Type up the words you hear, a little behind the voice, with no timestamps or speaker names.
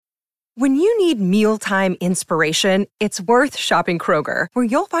When you need mealtime inspiration, it's worth shopping Kroger, where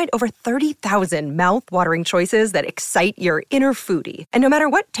you'll find over 30,000 mouth-watering choices that excite your inner foodie. And no matter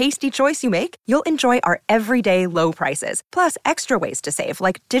what tasty choice you make, you'll enjoy our everyday low prices, plus extra ways to save,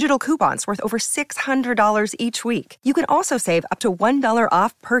 like digital coupons worth over $600 each week. You can also save up to $1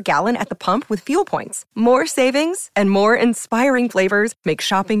 off per gallon at the pump with fuel points. More savings and more inspiring flavors make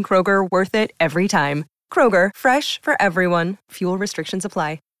shopping Kroger worth it every time. Kroger, fresh for everyone. Fuel restrictions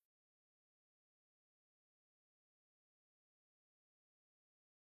apply.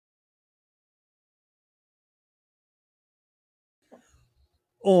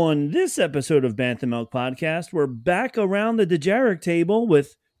 On this episode of Bantha Milk Podcast, we're back around the Dejarik table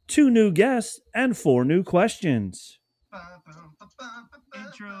with 2 new guests and 4 new questions.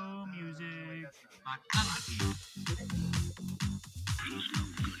 Intro music.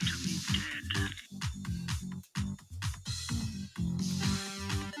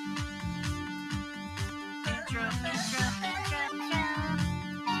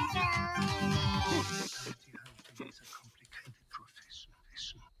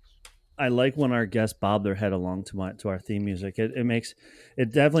 I like when our guests bob their head along to our theme music. It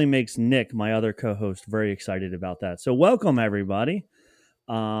definitely makes Nick, my other co-host, very excited about that. So welcome everybody.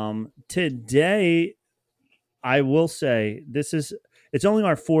 Today, I will say it's only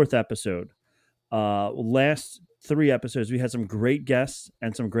our 4th episode. Last 3 episodes we had some great guests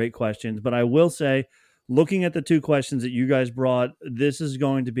and some great questions, but I will say, looking at the 2 questions that you guys brought, this is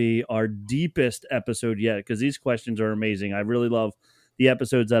going to be our deepest episode yet because these questions are amazing. I really love the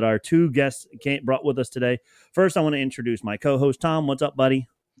episodes that our 2 guests brought with us today. First, I want to introduce my co-host, Tom. What's up, buddy?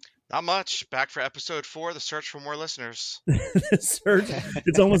 Not much. Back for episode 4, the search for more listeners. It's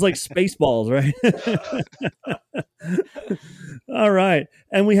almost like Spaceballs, right? All right.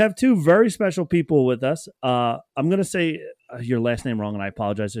 And we have 2 very special people with us. I'm going to say your last name wrong, and I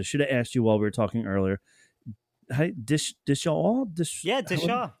apologize. I should have asked you while we were talking earlier. Hey, Deshaw? Yeah,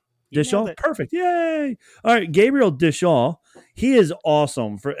 Deshaw. Deshaw, perfect. Yay. All right, Gabriel Deshaw. He is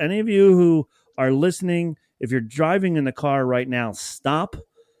awesome. For any of you who are listening, if you're driving in the car right now, stop,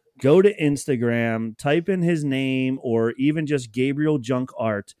 go to Instagram, type in his name, or even just Gabriel Junk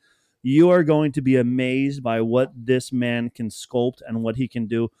Art. You are going to be amazed by what this man can sculpt and what he can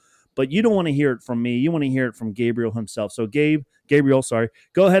do. But you don't want to hear it from me. You want to hear it from Gabriel himself. So Gabriel,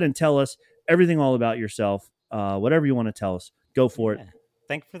 go ahead and tell us everything all about yourself. Whatever you want to tell us, go for it.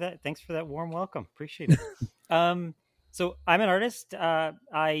 Thanks for that warm welcome. Appreciate it. So I'm an artist. I'm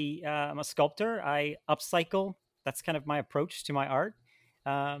a sculptor. I upcycle. That's kind of my approach to my art.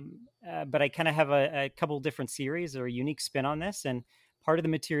 But I kind of have a couple different series or a unique spin on this. And part of the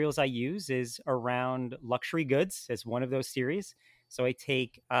materials I use is around luxury goods as one of those series. So I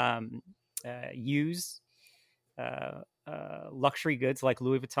take used luxury goods like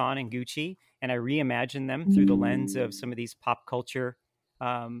Louis Vuitton and Gucci, and I reimagine them through the lens of some of these pop culture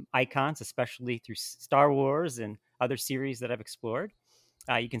icons, especially through Star Wars and other series that I've explored.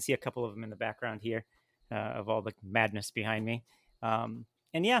 You can see a couple of them in the background here of all the madness behind me. And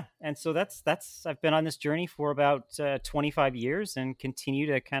so that's I've been on this journey for about 25 years and continue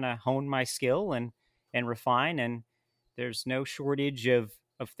to kind of hone my skill and refine. And there's no shortage of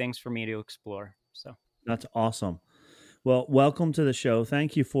things for me to explore. So that's awesome. Well, welcome to the show.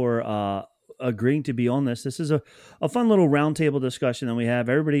 Thank you for agreeing to be on this. This is a fun little roundtable discussion that we have.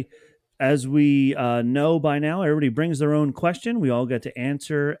 Everybody, as we know by now, everybody brings their own question. We all get to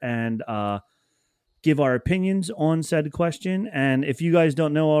answer and give our opinions on said question. And if you guys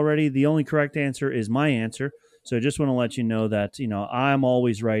don't know already, the only correct answer is my answer. So I just want to let you know that, I'm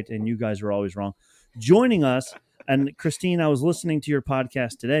always right and you guys are always wrong. Joining us, and Kristine, I was listening to your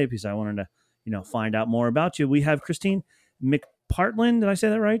podcast today because I wanted to, find out more about you. We have Kristine McPartlin. Did I say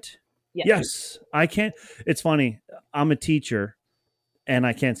that right? Yes. I can't. It's funny. I'm a teacher and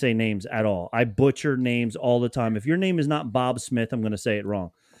I can't say names at all. I butcher names all the time. If your name is not Bob Smith, I'm going to say it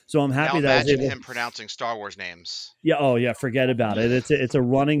wrong. So I'm happy now that imagine him pronouncing Star Wars names. Yeah. Oh yeah. Forget about it. It's a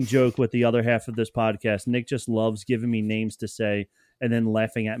running joke with the other half of this podcast. Nick just loves giving me names to say and then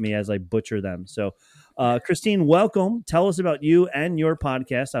laughing at me as I butcher them. So, Kristine, welcome. Tell us about you and your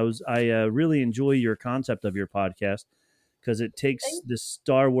podcast. I really enjoy your concept of your podcast because it takes this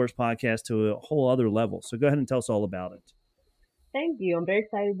Star Wars podcast to a whole other level. So go ahead and tell us all about it. Thank you. I'm very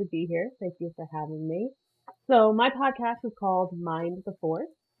excited to be here. Thank you for having me. So my podcast is called Mind the Force,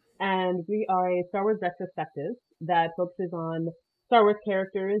 and we are a Star Wars retrospective that focuses on Star Wars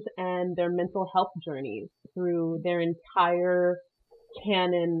characters and their mental health journeys through their entire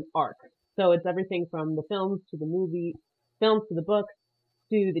canon arc. So it's everything from the films to the books,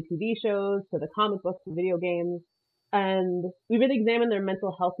 to the TV shows, to the comic books, to video games. And we really examine their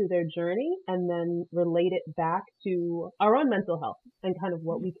mental health through their journey and then relate it back to our own mental health and kind of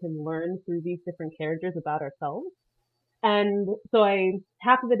what we can learn through these different characters about ourselves. And so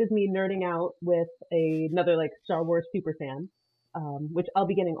half of it is me nerding out with another like Star Wars super fan, which I'll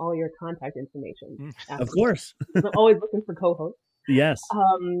be getting all your contact information after. Of course. I'm always looking for co-hosts. Yes.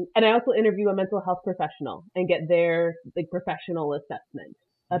 And I also interview a mental health professional and get their like professional assessment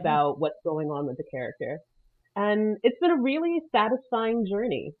about what's going on with the character. And it's been a really satisfying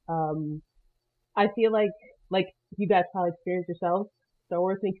journey. I feel like you guys probably experienced yourselves, Star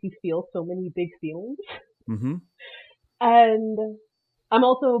Wars makes you feel so many big feelings. Mm-hmm. And I'm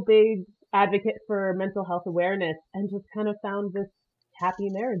also a big advocate for mental health awareness and just kind of found this happy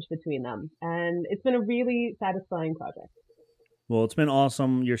marriage between them. And it's been a really satisfying project. Well, it's been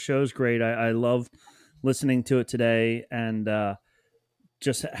awesome. Your show's great. I love listening to it today and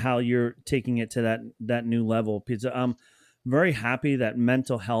just how you're taking it to that new level. Because I'm very happy that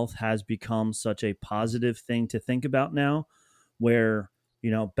mental health has become such a positive thing to think about now, where,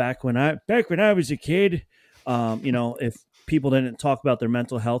 back when I was a kid, if people didn't talk about their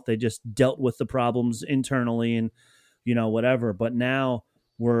mental health, they just dealt with the problems internally and, whatever. But now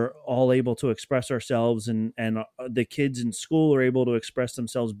we're all able to express ourselves and the kids in school are able to express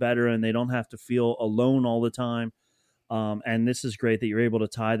themselves better and they don't have to feel alone all the time. And this is great that you're able to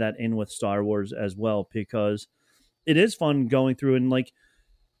tie that in with Star Wars as well, because it is fun going through and like,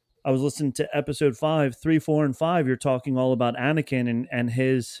 I was listening to episode 5, 3, 4, and 5. You're talking all about Anakin and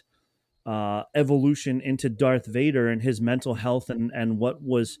his evolution into Darth Vader and his mental health and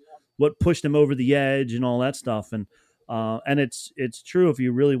what pushed him over the edge and all that stuff. And it's true. If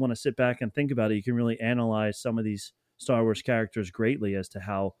you really want to sit back and think about it, you can really analyze some of these Star Wars characters greatly as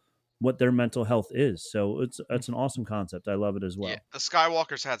to what their mental health is. So it's an awesome concept. I love it as well. Yeah, the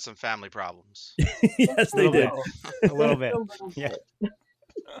Skywalkers had some family problems. Yes, they did. A little bit. Yeah.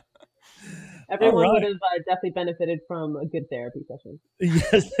 Everyone would have definitely benefited from a good therapy session.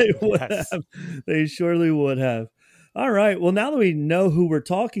 Yes, they would have. They surely would have. All right. Well, now that we know who we're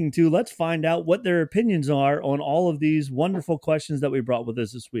talking to, let's find out what their opinions are on all of these wonderful questions that we brought with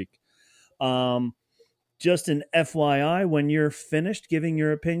us this week. Just an FYI, when you're finished giving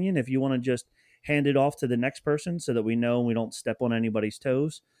your opinion, if you want to just hand it off to the next person so that we know we don't step on anybody's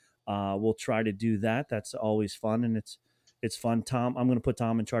toes, we'll try to do that. That's always fun, and it's fun. Tom, I'm going to put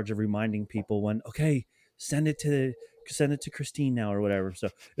Tom in charge of reminding people when, okay, send it to Kristine now or whatever. So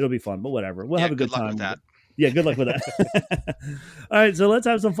it'll be fun, but whatever. We'll have a good time with that. Yeah, good luck with that. All right, so let's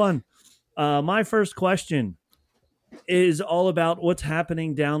have some fun. My first question is all about what's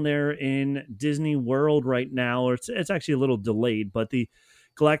happening down there in Disney World right now. It's actually a little delayed, but the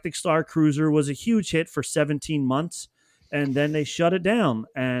Galactic Star Cruiser was a huge hit for 17 months, and then they shut it down.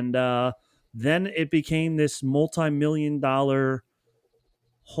 And then it became this multi-million-dollar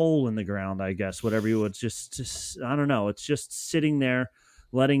hole in the ground, I guess, whatever you would just I don't know. It's just sitting there,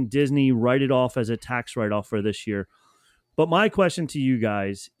 letting Disney write it off as a tax write-off for this year. But my question to you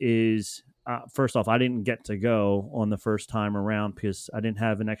guys is, first off, I didn't get to go on the first time around because I didn't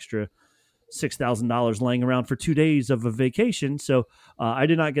have an extra $6,000 laying around for 2 days of a vacation. So I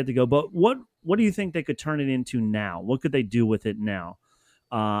did not get to go. But what do you think they could turn it into now? What could they do with it now?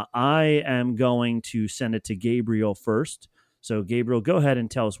 I am going to send it to Gabriel first. So Gabriel, go ahead and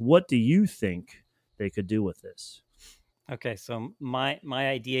tell us, what do you think they could do with this? Okay, so my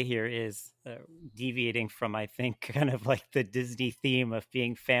idea here is deviating from, I think, kind of like the Disney theme of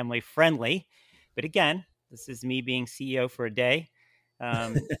being family friendly. But again, this is me being CEO for a day,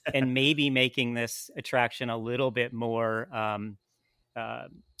 and maybe making this attraction a little bit more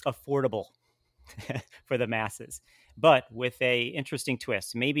affordable for the masses, but with a interesting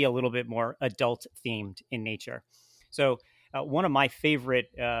twist, maybe a little bit more adult themed in nature. So one of my favorite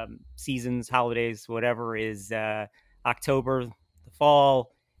seasons, holidays, whatever, is October, the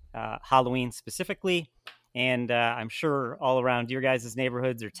fall, Halloween specifically. And I'm sure all around your guys'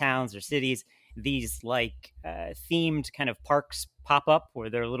 neighborhoods or towns or cities, these like themed kind of parks pop up where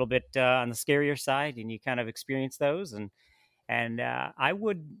they're a little bit on the scarier side, and you kind of experience those. And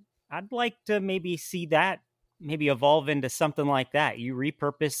I'd like to maybe see that maybe evolve into something like that. You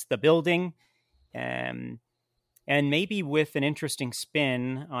repurpose the building, and maybe with an interesting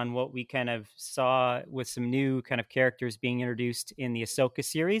spin on what we kind of saw with some new kind of characters being introduced in the Ahsoka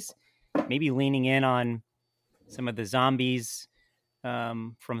series, maybe leaning in on some of the zombies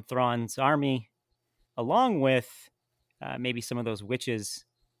from Thrawn's army, along with maybe some of those witches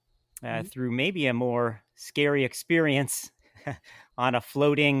through maybe a more scary experience on a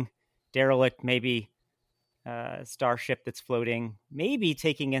floating derelict, maybe starship that's floating, maybe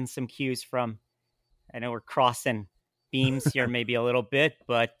taking in some cues from, I know we're crossing beams here, maybe a little bit,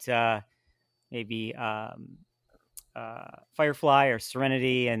 but maybe Firefly or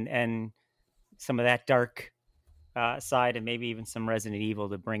Serenity and some of that dark side, and maybe even some Resident Evil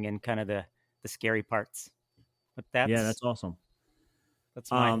to bring in kind of the scary parts. But that's awesome. That's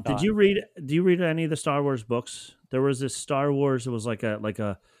my thought. Do you read any of the Star Wars books? There was this Star Wars. It was like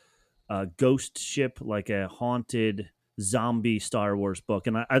a ghost ship, like a haunted zombie Star Wars book,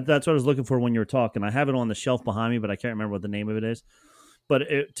 and that's what I was looking for when you were talking. I have it on the shelf behind me, but I can't remember what the name of it is. But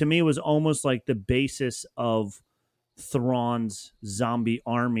to me, it was almost like the basis of Thrawn's zombie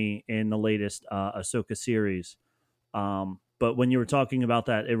army in the latest Ahsoka series. But when you were talking about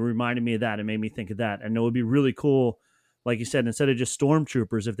that, it reminded me of that. It made me think of that. And it would be really cool, like you said, instead of just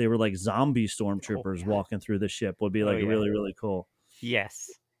stormtroopers, if they were like zombie stormtroopers walking through the ship, would be like really, really cool. Yes.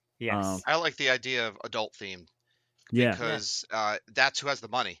 I like the idea of adult themed because that's who has the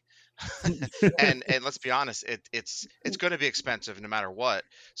money. and let's be honest, it's going to be expensive no matter what.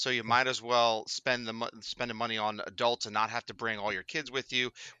 So you might as well spend the money on adults and not have to bring all your kids with you,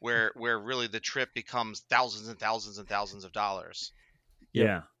 where really the trip becomes thousands and thousands and thousands of dollars.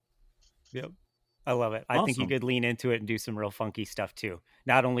 Yep. I love it. I think you could lean into it and do some real funky stuff too.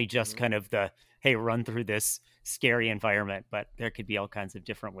 Not only just kind of the, hey, run through this scary environment, but there could be all kinds of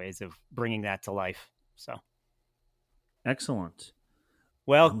different ways of bringing that to life. So excellent.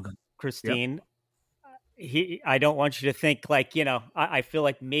 Well, Kristine, I don't want you to think like, I feel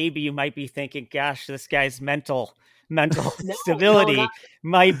like maybe you might be thinking, gosh, this guy's mental stability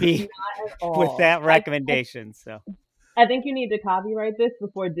might be with that recommendation. So I think you need to copyright this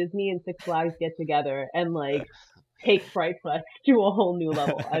before Disney and Six Flags get together and like take Fright Fest to a whole new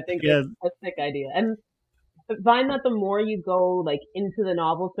level. I think it's a sick idea. And find that the more you go like into the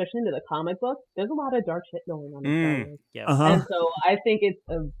novel, especially into the comic book, there's a lot of dark shit going on in Star Wars. Yes. And so I think it's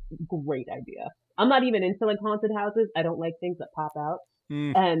a great idea. I'm not even into like haunted houses. I don't like things that pop out.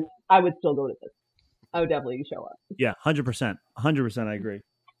 And I would still go to this. I would definitely show up. Yeah, 100%. 100% I agree.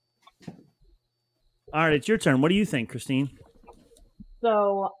 All right, it's your turn. What do you think, Kristine?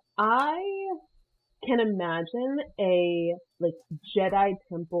 So I can imagine a like Jedi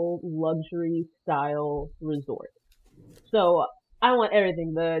Temple luxury style resort. So I want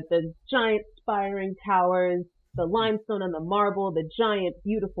everything, the giant spiring towers, the limestone and the marble, the giant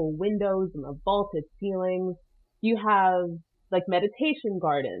beautiful windows and the vaulted ceilings. You have like meditation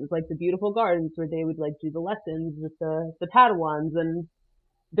gardens, like the beautiful gardens where they would like do the lessons with the Padawans, and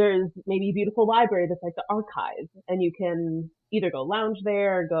there's maybe a beautiful library that's like the archive, and you can either go lounge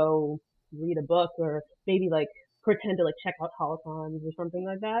there or go read a book or maybe like pretend to like check out holocrons or something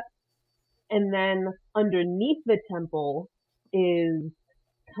like that. And then underneath the temple is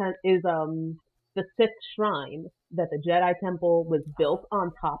the Sith shrine that the Jedi Temple was built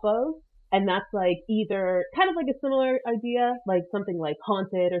on top of. And that's like either kind of like a similar idea, like something like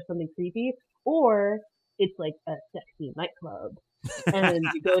haunted or something creepy, or it's like a sexy nightclub. And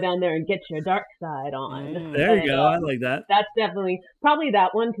you go down there and get your dark side on. There you go. I like that. That's definitely probably that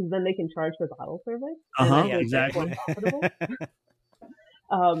one, because then they can charge for bottle service. Exactly.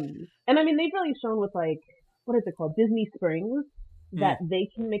 And I mean, they've really shown with like, what is it called? Disney Springs, that they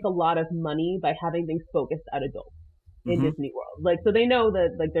can make a lot of money by having things focused at adults in Disney World. Like, so they know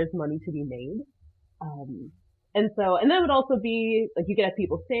that like there's money to be made. And that would also be like, you could have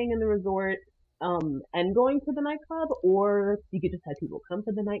people staying in the resort, and going to the nightclub, or you could just have people come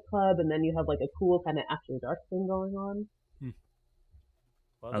to the nightclub and then you have like a cool kind of after dark thing going on.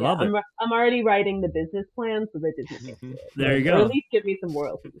 Well, I love it. I'm already writing the business plan so that Disney can do it. There you go. Or at least give me some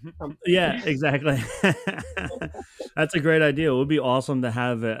royalties. Yeah, exactly. That's a great idea. It would be awesome to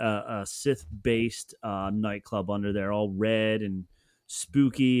have a Sith-based nightclub under there, all red and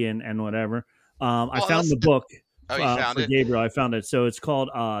spooky and whatever. I found the book. Oh, you found for it? Gabriel. I found it. So it's called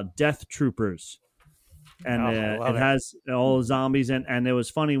Death Troopers. And it has all the zombies. And it was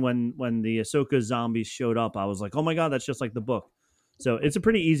funny when the Ahsoka zombies showed up, I was like, oh my God, that's just like the book. So it's a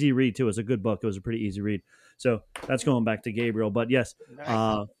pretty easy read too. It's a good book. It was a pretty easy read. So that's going back to Gabriel. But yes,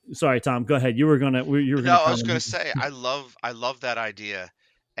 sorry, Tom, go ahead. No, I was going to say, I love that idea.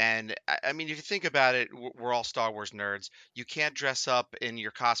 And I mean, if you think about it, we're all Star Wars nerds. You can't dress up in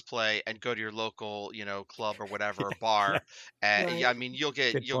your cosplay and go to your local, club or whatever, or bar. And Right. I mean, you'll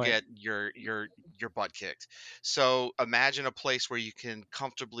get your butt kicked. So imagine a place where you can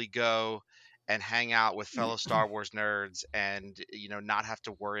comfortably go and hang out with fellow Star Wars nerds, and not have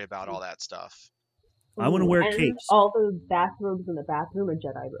to worry about all that stuff. I want to wear And capes. all the bathrobes in the bathroom are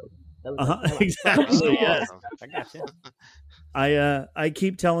Jedi robes. Exactly. Yes. I got you. I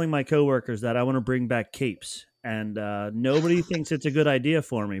keep telling my coworkers that I want to bring back capes, and nobody thinks it's a good idea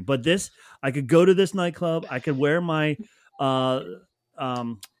for me. But this, I could go to this nightclub. I could wear my Lando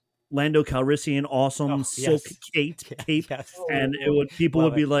Calrissian awesome silk cape, Yes. and people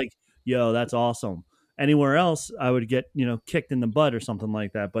would be like, "Yo, that's awesome." Anywhere else, I would get kicked in the butt or something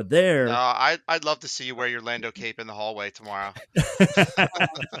like that. But there, No, I'd love to see you wear your Lando cape in the hallway tomorrow.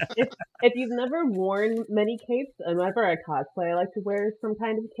 If you've never worn many capes, and whenever I cosplay, I like to wear some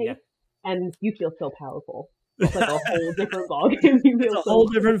kind of cape, and you feel so powerful. It's like a whole different ballgame. It's a whole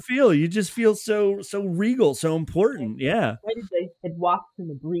different feel. You just feel so regal, so important. Yeah. It walks in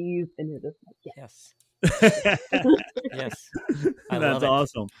the breeze, and you're just like, yes. Yes. That's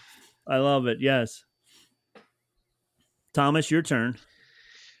awesome. I love it. Yes. Thomas, your turn.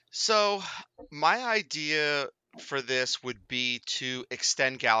 So my idea for this would be to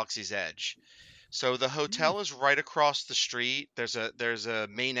extend Galaxy's Edge. So the hotel is right across the street. There's a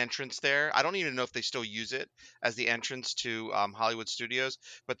main entrance there. I don't even know if they still use it as the entrance to Hollywood Studios,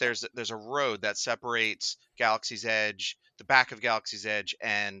 but there's a road that separates Galaxy's Edge, the back of Galaxy's Edge,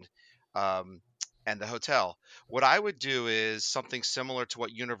 and the hotel. What I would do is something similar to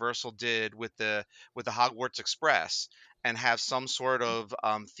what Universal did with the Hogwarts Express, and have some sort of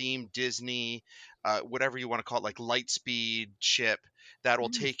themed Disney, whatever you want to call it, like Lightspeed ship that will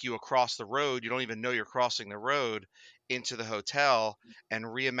take you across the road. You don't even know you're crossing the road into the hotel, and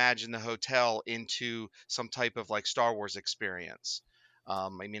reimagine the hotel into some type of like Star Wars experience. I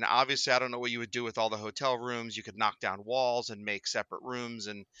mean, obviously, I don't know what you would do with all the hotel rooms. You could knock down walls and make separate rooms,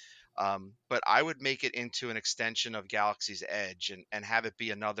 but I would make it into an extension of Galaxy's Edge, and have it be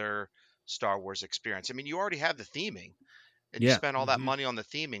another Star Wars experience. I mean, you already have the theming, and you spent all that money on the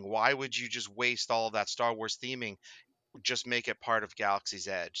theming. Why would you just waste all of that Star Wars theming? Just make it part of Galaxy's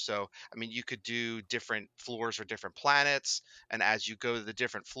Edge. So, I mean, you could do different floors for different planets, and as you go to the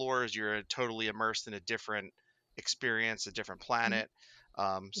different floors, you're totally immersed in a different experience, a different planet.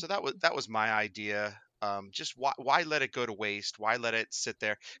 So that was my idea. Just why let it go to waste? Why let it sit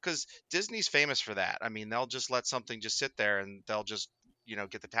there? Because Disney's famous for that. I mean, they'll just let something just sit there, and they'll just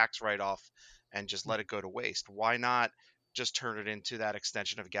get the tax write-off and just let it go to waste. Why not just turn it into that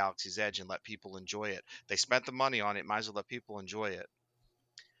extension of Galaxy's Edge and let people enjoy it? They spent the money on it, might as well let people enjoy it.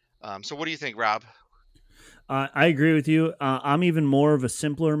 So what do you think, Rob? I agree with you. I'm even more of a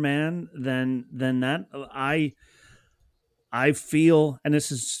simpler man than that. I feel, and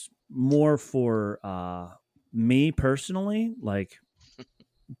this is more for me personally, like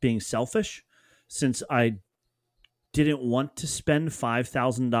being selfish, since I didn't want to spend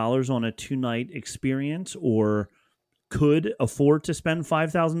 $5,000 on a 2-night experience, or could afford to spend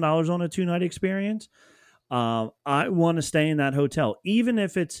 $5,000 on a 2-night experience. I want to stay in that hotel, even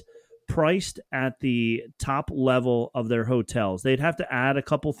if it's priced at the top level of their hotels. They'd have to add a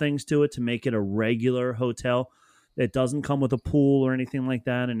couple things to it to make it a regular hotel that doesn't come with a pool or anything like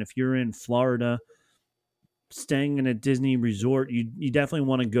that. And if you're in Florida, staying in a Disney resort, you definitely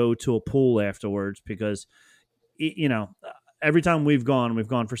want to go to a pool afterwards, because every time we've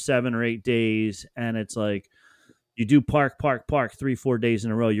gone for 7 or 8 days, and it's like you do park 3-4 days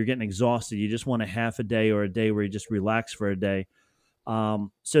in a row. You're getting exhausted. You just want a half a day or a day where you just relax for a day.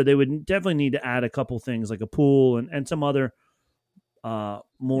 So they would definitely need to add a couple things like a pool and some other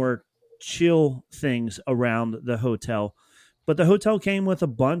more chill things around the hotel. But the hotel came with a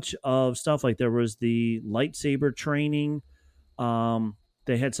bunch of stuff. Like there was the lightsaber training.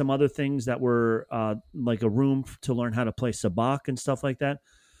 They had some other things that were like a room to learn how to play sabacc and stuff like that.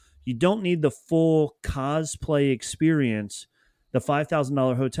 You don't need the full cosplay experience. The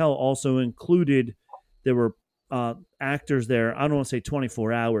 $5,000 hotel also included, there were actors there. I don't want to say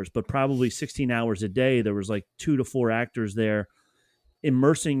 24 hours, but probably 16 hours a day. There was like 2 to 4 actors there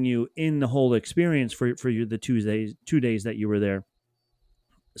immersing you in the whole experience for you the 2 days that you were there.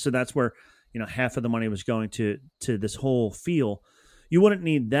 So that's where, half of the money was going to this whole feel. You wouldn't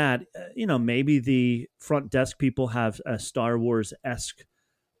need that. Maybe the front desk people have a Star Wars-esque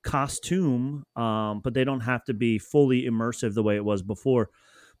costume, but they don't have to be fully immersive the way it was before.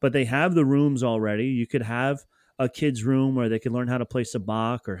 But they have the rooms already. You could have a kid's room where they could learn how to play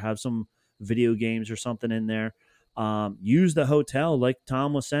sabacc or have some video games or something in there. Use the hotel, like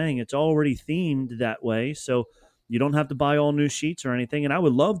Tom was saying, it's already themed that way, so you don't have to buy all new sheets or anything. And I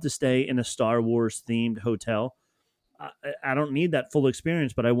would love to stay in a Star Wars themed hotel. I don't need that full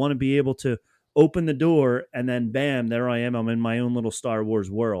experience, but I want to be able to open the door and then bam, there I am. I'm in my own little Star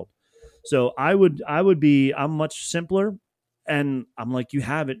Wars world. So I'm much simpler, and I'm like, you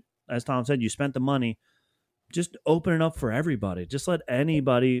have it. As Tom said, you spent the money. Just open it up for everybody. Just let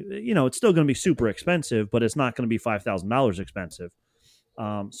anybody, it's still going to be super expensive, but it's not going to be $5,000 expensive.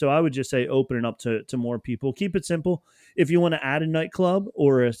 So I would just say open it up to more people. Keep it simple. If you want to add a nightclub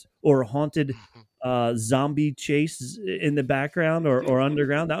or a haunted zombie chase in the background or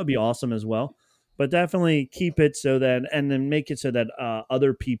underground, that would be awesome as well. But definitely keep it so that, and then make it so that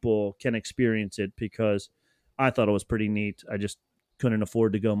other people can experience it, because I thought it was pretty neat. I just couldn't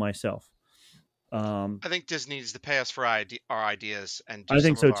afford to go myself. I think Disney needs to pay us for our ideas and do I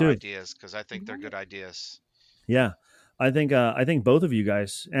think some so of our too. ideas, because I think they're good ideas. Yeah, I think both of you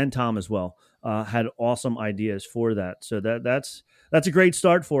guys and Tom as well had awesome ideas for that. So that's a great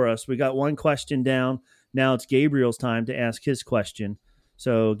start for us. We got one question down. Now it's Gabriel's time to ask his question.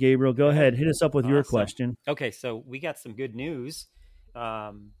 So Gabriel, go ahead, hit us up with your question. Okay, so we got some good news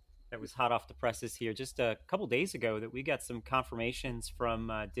that was hot off the presses here just a couple days ago, that we got some confirmations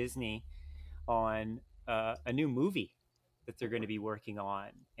from Disney on a new movie that they're going to be working on,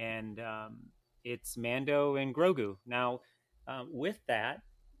 and it's Mando and Grogu. Now, with that,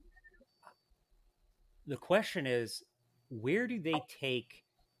 the question is, where do they take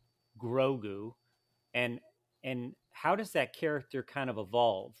Grogu, and how does that character kind of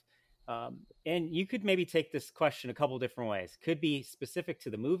evolve? And you could maybe take this question a couple different ways. Could be specific to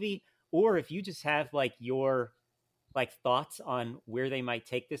the movie, or if you just have like your thoughts on where they might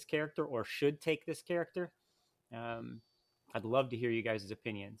take this character or should take this character. I'd love to hear you guys'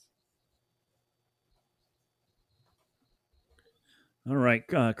 opinions. All right,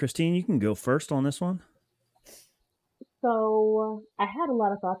 Kristine, you can go first on this one. So I had a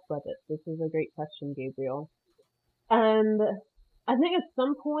lot of thoughts about this. This is a great question, Gabriel. And I think at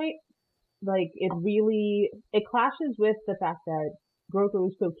some point, like, it clashes with the fact that Grogu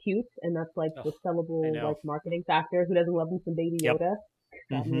is so cute, and that's like the sellable like marketing factor. Who doesn't love him some Baby Yoda?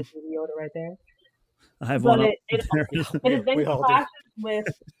 That means Baby Yoda right there. I have but one. It then clashes with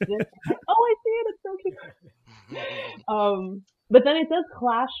this. Oh, I see it. It's so cute. But then it does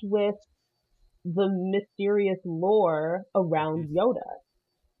clash with the mysterious lore around Yoda.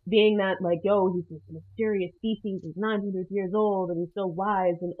 Being that, like, yo, he's this mysterious species, he's 900 years old, and he's so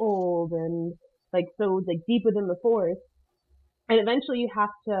wise and old, and, like, so, like, deep within the Force. And eventually you have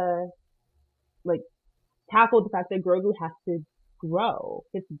to, like, tackle the fact that Grogu has to grow,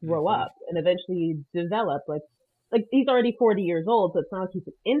 has to grow up, and eventually develop, like, he's already 40 years old, so it's not like he's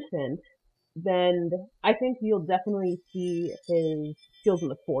an infant. Then I think you'll definitely see his skills in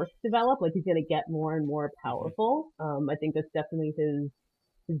the Force develop, like, he's gonna get more and more powerful. I think that's definitely his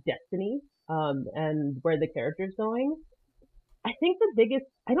destiny, and where the character's going. I think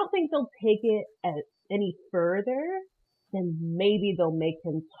I don't think they'll take it any further than maybe they'll make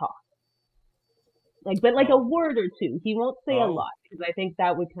him talk. But a word or two. He won't say a lot, because I think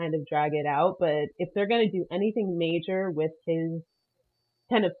that would kind of drag it out. But if they're going to do anything major with his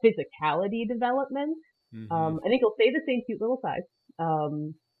kind of physicality development, I think he'll stay the same cute little size.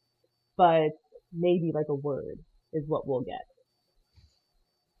 But maybe like a word is what we'll get.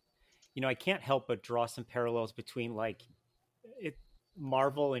 You know, I can't help but draw some parallels between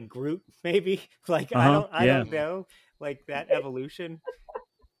Marvel and Groot, maybe. I don't know, like that evolution.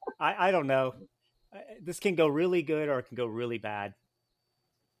 I don't know. This can go really good or it can go really bad.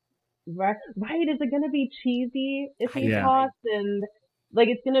 Right? Is it going to be cheesy if he talks, and like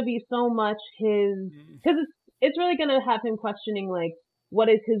it's going to be so much his, because it's really going to have him questioning like what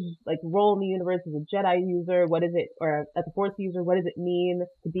is his like role in the universe as a Jedi user, what is it, or as a Force user, what does it mean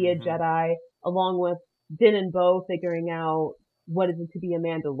to be a Jedi, along with Din and Bo figuring out what is it to be a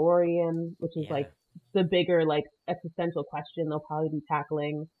Mandalorian, which is like the bigger like existential question they'll probably be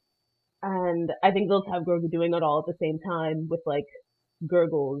tackling. And I think they'll have Grogu doing it all at the same time with like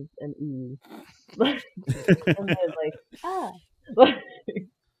gurgles and oohs. And then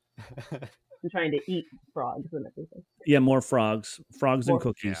I'm trying to eat frogs and everything. Yeah, more frogs and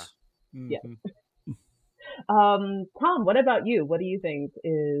cookies. Yeah. Tom, what about you? What do you think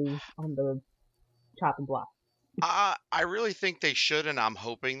is on the chopping block? I really think they should, and I'm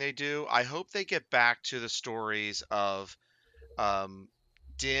hoping they do. I hope they get back to the stories of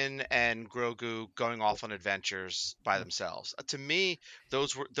Din and Grogu going off on adventures by themselves. To me,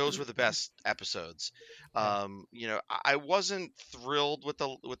 those were the best episodes. You know, I wasn't thrilled with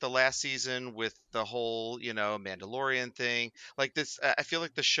the last season with the whole, you know, Mandalorian thing. Like this, I feel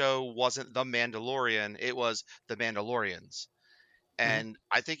like the show wasn't The Mandalorian; it was The Mandalorians. And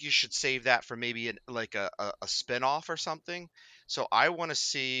I think you should save that for maybe a spin-off or something. So I want to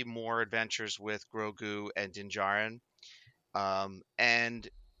see more adventures with Grogu and Din Djarin. And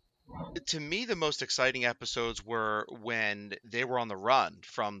to me, the most exciting episodes were when they were on the run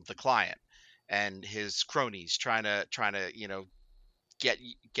from the client and his cronies trying to get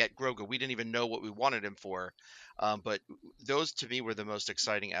Grogu. We didn't even know what we wanted him for. But those to me were the most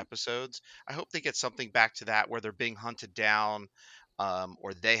exciting episodes. I hope they get something back to that where they're being hunted down,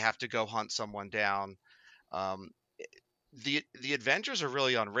 or they have to go hunt someone down. Um, the adventures are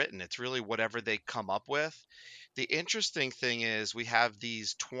really unwritten. It's really whatever they come up with. The interesting thing is we have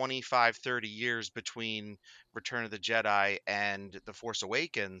these 25, 30 years between Return of the Jedi and The Force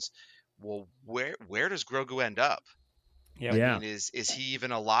Awakens. Well, where does Grogu end up? Yep. I mean, is he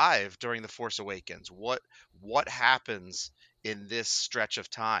even alive during The Force Awakens? What happens in this stretch of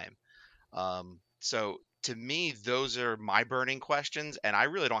time? So to me, those are my burning questions, and I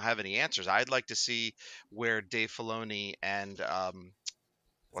really don't have any answers. I'd like to see where Dave Filoni and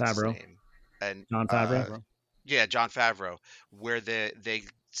what's Favreau. his name? And Jon Favreau. yeah, Jon Favreau, where they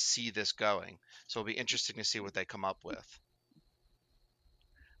see this going. So it'll be interesting to see what they come up with.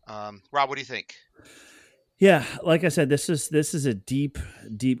 Rob, what do you think? Yeah, like I said, this is a deep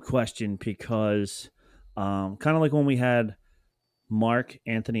question because kind of like when we had Mark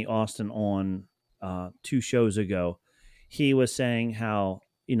Anthony Austin on 2 shows ago, he was saying how,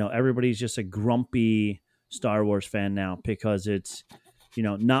 everybody's just a grumpy Star Wars fan now because it's,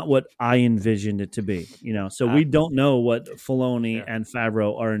 not what I envisioned it to be, so we don't know what Filoni and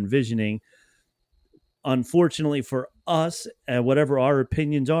Favreau are envisioning. Unfortunately for us, whatever our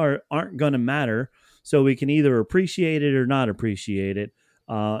opinions aren't going to matter. So we can either appreciate it or not appreciate it.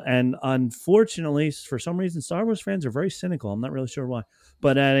 And unfortunately, for some reason, Star Wars fans are very cynical. I'm not really sure why.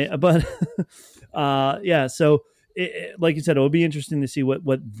 But yeah, so like you said, it'll be interesting to see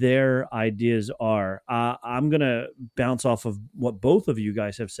what their ideas are. I'm going to bounce off of what both of you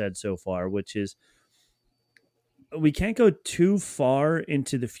guys have said so far, which is we can't go too far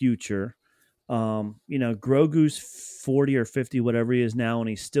into the future. Grogu's 40 or 50, whatever he is now, and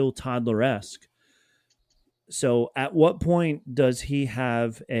he's still toddler-esque. So at what point does he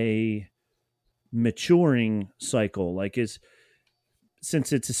have a maturing cycle? Like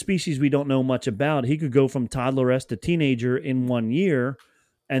since it's a species we don't know much about, he could go from toddler-esque to teenager in 1 year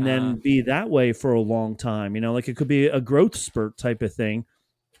and then be that way for a long time. Like it could be a growth spurt type of thing,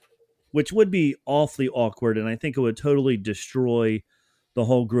 which would be awfully awkward. And I think it would totally destroy the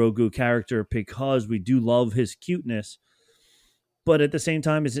whole Grogu character because we do love his cuteness. But at the same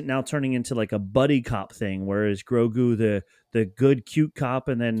time, is it now turning into like a buddy cop thing? Whereas Grogu, the good, cute cop,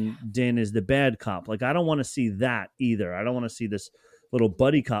 and then Din is the bad cop. Like, I don't want to see that either. I don't want to see this little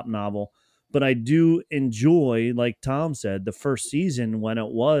buddy cop novel. But I do enjoy, like Tom said, the first season when it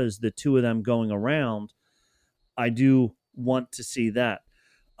was the two of them going around. I do want to see that.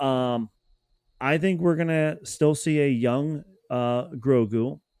 I think we're going to still see a young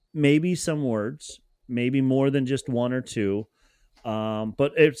Grogu, maybe some words, maybe more than just 1 or 2.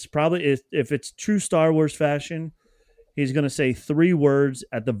 But it's probably, if it's true Star Wars fashion, he's going to say 3 words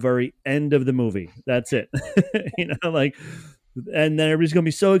at the very end of the movie. That's it. And then everybody's going to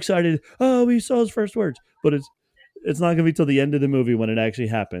be so excited. Oh, we saw his first words, but it's not going to be till the end of the movie when it actually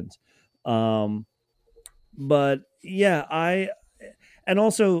happens. But yeah, and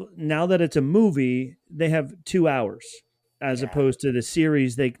also now that it's a movie, they have 2 hours as opposed to the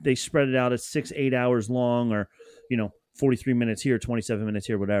series. They spread it out at 6-8 hours long, or, 43 minutes here, 27 minutes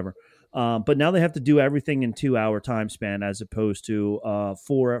here, whatever. But now they have to do everything in 2-hour time span as opposed to 4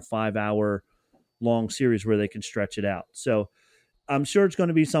 or 5 hour long series where they can stretch it out. So I'm sure it's going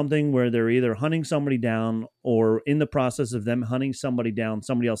to be something where they're either hunting somebody down, or in the process of them hunting somebody down,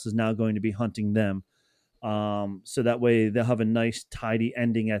 somebody else is now going to be hunting them. So that way they'll have a nice, tidy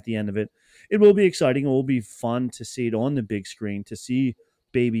ending at the end of it. It will be exciting. It will be fun to see it on the big screen, to see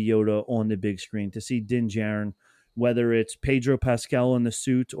Baby Yoda on the big screen, to see Din Djarin, whether it's Pedro Pascal in the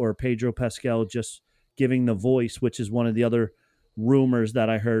suit or Pedro Pascal just giving the voice, which is one of the other rumors that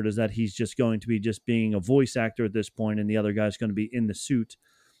I heard, is that he's just going to be just being a voice actor at this point, and the other guy's going to be in the suit.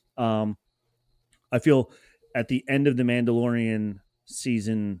 I feel at the end of The Mandalorian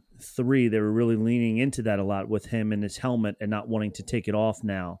season 3, they were really leaning into that a lot with him in his helmet and not wanting to take it off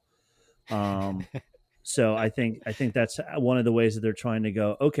now. So I think that's one of the ways that they're trying to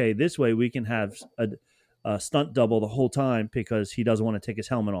go, okay, this way we can have a stunt double the whole time because he doesn't want to take his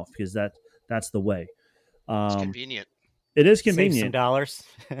helmet off, because that's the way. It's convenient. It is convenient. Save some dollars.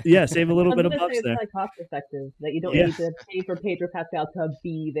 Yeah, save a little bit of bucks there. It's like cost effective that you don't need to pay for Pedro Pascal to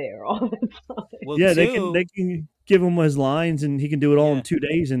be there all the time. Well, yeah, they can give him his lines and he can do it all in 2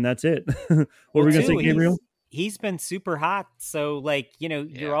 days and that's it. What were we gonna say, Gabriel? He's been super hot, so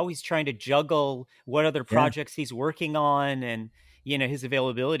you're always trying to juggle what other projects he's working on and his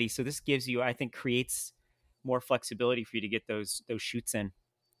availability. So this gives you, I think, creates more flexibility for you to get those shoots in.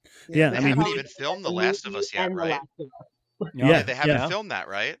 Yeah, they haven't even filmed The Last of Us yet, right? Yeah, They haven't filmed that,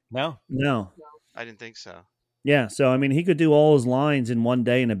 right? No. I didn't think so. Yeah, so I mean, he could do all his lines in one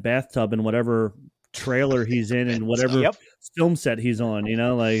day in a bathtub in whatever trailer he's in and whatever film set he's on.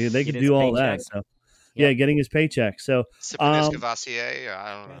 Like they could do all that. So yeah, getting his paycheck. So sipping his Cavassier,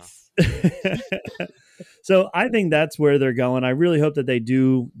 I don't know. So I think that's where they're going. I really hope that they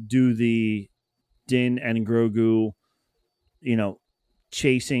do the Din and Grogu,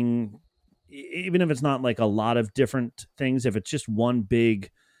 chasing, even if it's not like a lot of different things, if it's just one big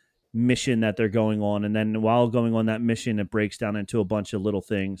mission that they're going on, and then while going on that mission, it breaks down into a bunch of little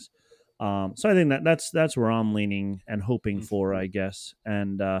things. So I think that's where I'm leaning and hoping for, I guess.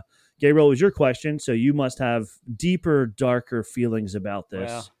 And Gabriel, was your question, so you must have deeper, darker feelings about this.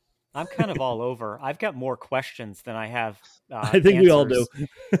 Well, I'm kind of all over. I've got more questions than I have I think answers. we all do.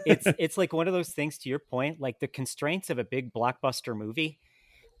 It's like one of those things, to your point, like the constraints of a big blockbuster movie.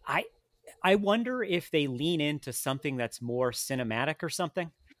 I wonder if they lean into something that's more cinematic or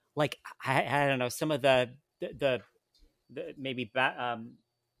something. Like I don't know, some of the maybe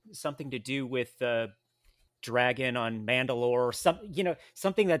something to do with the dragon on Mandalore, or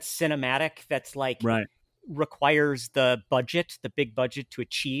something that's cinematic, that's like requires the big budget to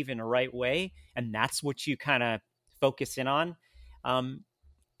achieve in a right way, and that's what you kind of focus in on.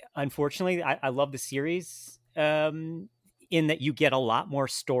 Unfortunately, I love the series in that you get a lot more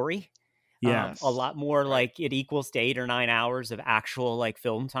story. A lot more, like it equals to 8 or 9 hours of actual like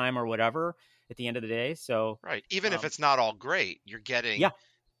film time or whatever at the end of the day. So even if it's not all great, you're getting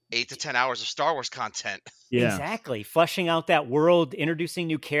 8 to 10 hours of Star Wars content. Exactly. Fleshing out that world, introducing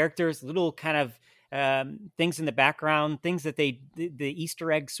new characters, little kind of things in the background, things that the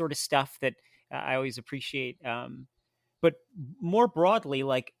Easter egg sort of stuff that I always appreciate. But more broadly,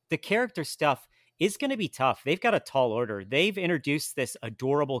 like the character stuff is going to be tough. They've got a tall order. They've introduced this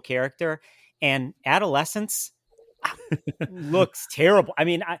adorable character, and adolescence looks terrible. I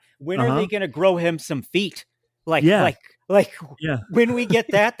mean, when are they going to grow him some feet? Like when we get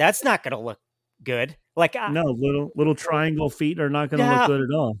that, that's not going to look good. Like no, little triangle feet are not going to look good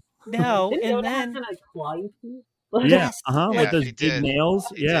at all. No, and then kind of clawy feet. Yes, with those big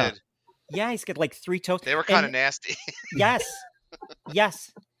nails. He did. Yeah, he's got like 3 toes. They were kind of nasty. Yes.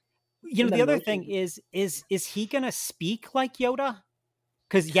 The other thing is he gonna speak like Yoda?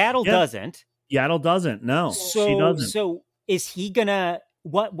 Because Yaddle doesn't. Yaddle doesn't. No, she doesn't. So is he gonna?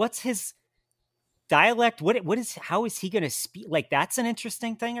 What's his dialect? How is he gonna speak? Like that's an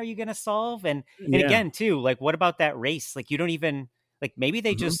interesting thing. Are you gonna solve? And again too, like what about that race? Like you don't even like maybe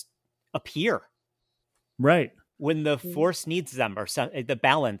they just appear when the Force needs them or something. The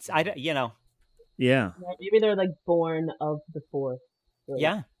balance. Yeah. Maybe they're like born of the Force.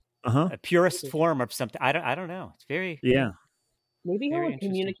 Yeah. A purest form of something. I don't know. It's very Maybe he would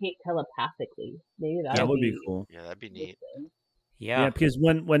communicate telepathically. Maybe that would be cool. Yeah, that'd be neat. Yeah, because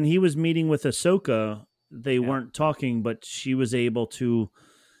when he was meeting with Ahsoka, they weren't talking, but she was able to,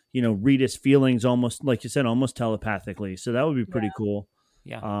 read his feelings almost, like you said, almost telepathically. So that would be pretty cool.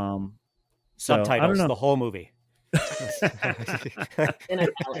 Yeah. Subtitles the whole movie. In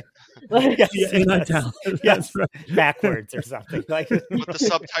italics. In italics. Yes, right. Backwards or something. Like, but the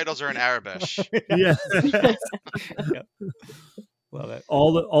subtitles are in Arabic. Yeah. Well,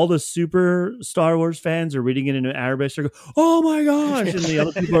 all the super Star Wars fans are reading it in Arabic. They're going, "Oh my gosh!" And the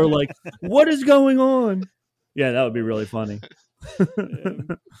other people are like, "What is going on?" Yeah, that would be really funny.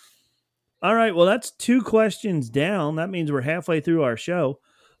 All right, well, that's 2 questions down. That means we're halfway through our show.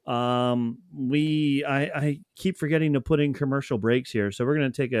 I keep forgetting to put in commercial breaks here, so we're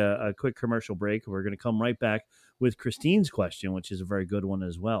going to take a quick commercial break. We're going to come right back with Kristine's question, which is a very good one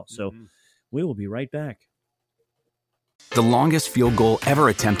as well. So we will be right back. The longest field goal ever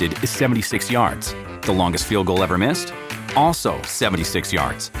attempted is 76 yards. The longest field goal ever missed? Also 76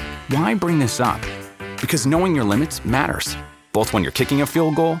 yards. Why bring this up? Because knowing your limits matters, both when you're kicking a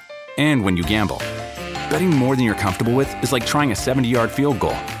field goal and when you gamble. Betting more than you're comfortable with is like trying a 70-yard field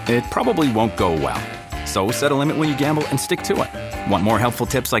goal. It probably won't go well. So set a limit when you gamble and stick to it. Want more helpful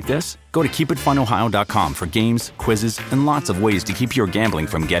tips like this? Go to keepitfunohio.com for games, quizzes, and lots of ways to keep your gambling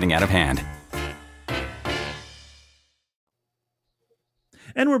from getting out of hand.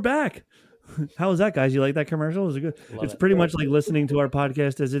 And we're back. How was that, guys? You like that commercial? Was it good? It's pretty much like listening to our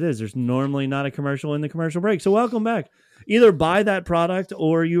podcast as it is. There's normally not a commercial in the commercial break. So welcome back. Either buy that product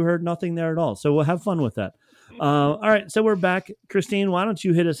or you heard nothing there at all. So we'll have fun with that. All right. So we're back. Kristine, why don't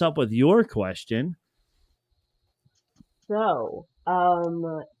you hit us up with your question? So,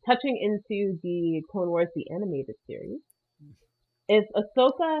 touching into the Clone Wars, the animated series, if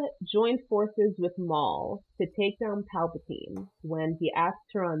Ahsoka joined forces with Maul to take down Palpatine when he asked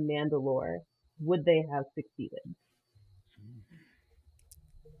her on Mandalore, would they have succeeded?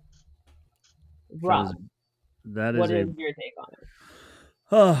 Rob, That what is is your take on it?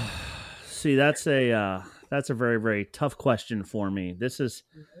 Oh, see, that's a very, very tough question for me. This is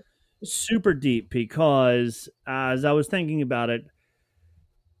super deep because as I was thinking about it,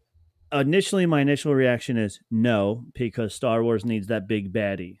 initially my initial reaction is no, because Star Wars needs that big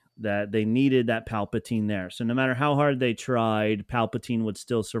baddie. That they needed that Palpatine there. So no matter how hard they tried, Palpatine would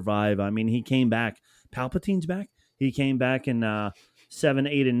still survive. I mean, he came back. Palpatine's back. He came back in 7,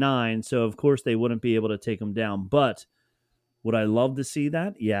 8, and 9. So of course they wouldn't be able to take him down. But would I love to see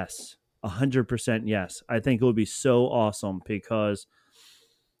that? Yes. 100% yes. I think it would be so awesome because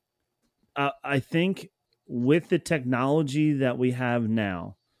I think with the technology that we have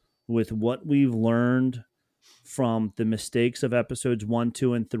now, with what we've learned from the mistakes of episodes 1,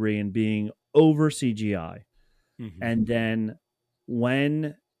 2, and 3 and being over CGI, and then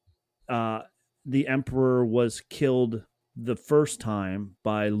when the Emperor was killed the first time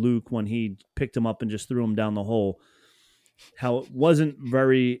by Luke when he picked him up and just threw him down the hole, how it wasn't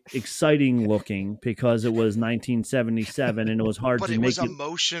very exciting looking because it was 1977 and it was hard to make it.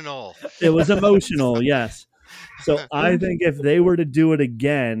 Emotional. It was emotional, yes. So I think if they were to do it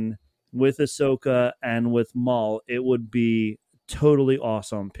again with Ahsoka and with Maul, it would be totally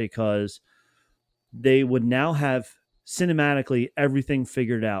awesome because they would now have cinematically everything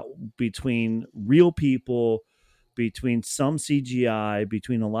figured out between real people, between some CGI,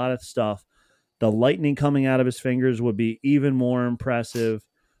 between a lot of stuff. The lightning coming out of his fingers would be even more impressive.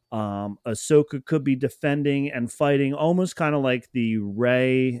 Ahsoka could be defending and fighting almost kind of like the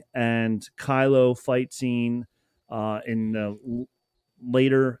Rey and Kylo fight scene in the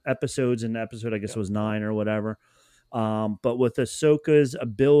later episodes, in episode, I guess it was 9 or whatever. But with Ahsoka's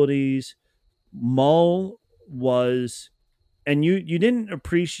abilities, Maul was, and you didn't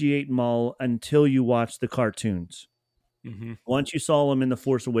appreciate Maul until you watched the cartoons. Once you saw him in the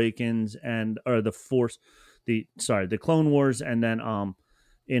Force Awakens the Clone Wars, and then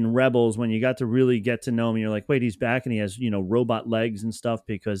in Rebels, when you got to really get to know him, you're like, wait, he's back, and he has robot legs and stuff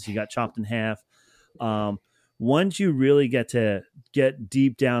because he got chopped in half. Once you really get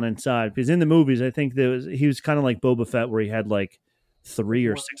deep down inside, because in the movies, I think he was kind of like Boba Fett, where he had like 3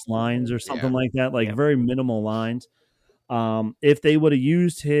 or 6 lines or something like that, very minimal lines. If they would have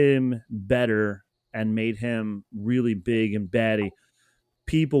used him better and made him really big and baddie,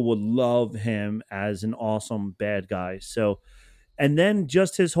 people would love him as an awesome bad guy. So, and then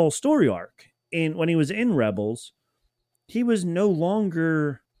just his whole story arc when he was in Rebels, he was no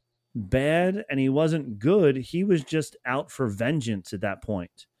longer bad and he wasn't good. He was just out for vengeance at that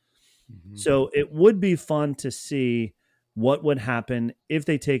point. So it would be fun to see what would happen if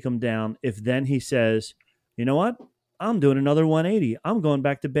they take him down. If then he says, you know what? I'm doing another 180. I'm going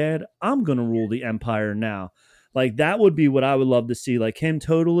back to bed. I'm going to rule the Empire now. Like, that would be what I would love to see. Like, him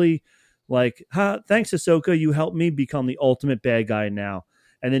totally like, thanks, Ahsoka. You helped me become the ultimate bad guy now.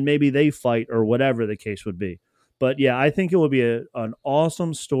 And then maybe they fight or whatever the case would be. But yeah, I think it would be an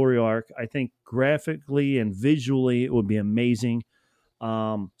awesome story arc. I think graphically and visually it would be amazing.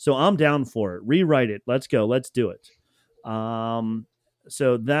 So I'm down for it. Rewrite it. Let's go. Let's do it.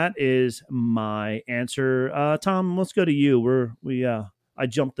 So that is my answer. Tom, let's go to you. I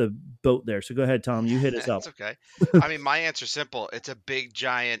jumped the boat there. So go ahead, Tom. You hit us up. It's okay. I mean, my answer's simple. It's a big,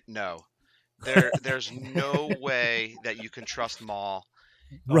 giant no. There's no way that you can trust Maul.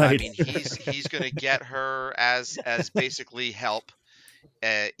 Right. I mean, he's going to get her as basically help.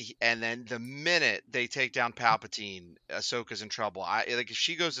 And then the minute they take down Palpatine, Ahsoka's in trouble. If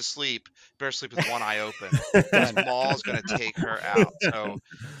she goes to sleep, better sleep with one eye open, because Maul's going to take her out. So,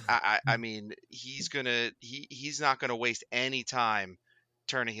 I mean, he's not going to waste any time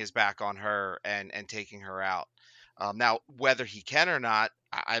turning his back on her and taking her out. Now, whether he can or not,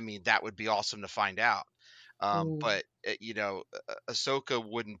 I mean, that would be awesome to find out. But Ahsoka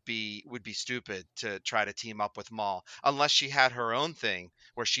would be stupid to try to team up with Maul unless she had her own thing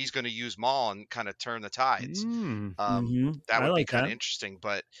where she's going to use Maul and kind of turn the tides. That would be kind of interesting,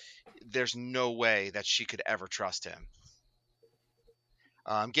 but there's no way that she could ever trust him.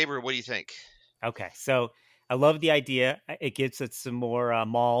 Gabriel, what do you think? Okay, so I love the idea. It gives it some more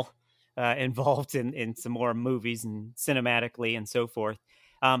Maul involved in some more movies and cinematically and so forth.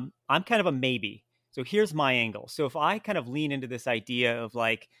 I'm kind of a maybe. So here's my angle. So if I kind of lean into this idea of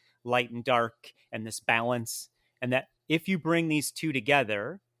like light and dark and this balance, and that if you bring these two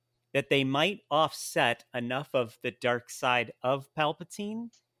together, that they might offset enough of the dark side of Palpatine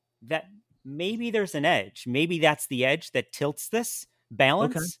that maybe there's an edge. Maybe that's the edge that tilts this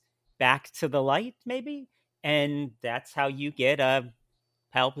balance back to the light, maybe. And that's how you get a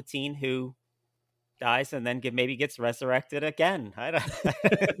Palpatine who dies and then maybe gets resurrected again. I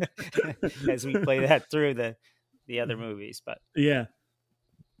don't as we play that through the other movies, but yeah.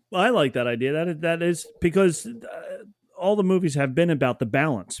 Well, I like that idea. That is because all the movies have been about the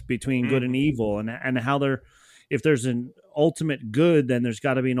balance between good and evil, and how if there's an ultimate good, then there's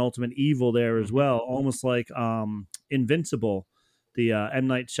got to be an ultimate evil there as well. Almost like Invincible, the M.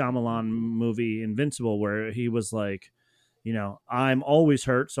 Night Shyamalan movie Invincible, where he was like, I'm always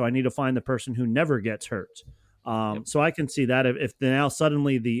hurt, so I need to find the person who never gets hurt. So I can see that if now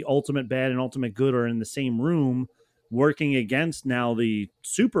suddenly the ultimate bad and ultimate good are in the same room, working against now the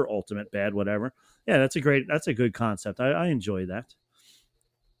super ultimate bad, whatever. Yeah, that's a good concept. I enjoy that.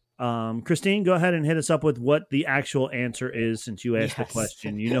 Kristine, go ahead and hit us up with what the actual answer is, since you asked the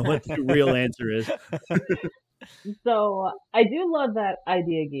question. You know what the real answer is. So I do love that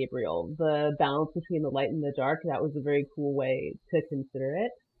idea, Gabriel, the balance between the light and the dark. That was a very cool way to consider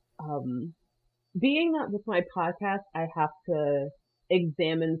it. Being that with my podcast, I have to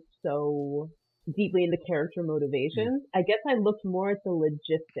examine so deeply into character motivations, I guess I looked more at the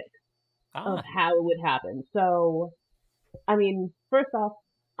logistics of how it would happen. So, I mean, first off,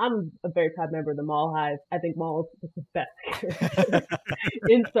 I'm a very proud member of the Maul Hive. I think Maul is the best character.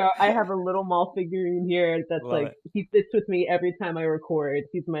 And so I have a little Maul figurine here that's he sits with me every time I record.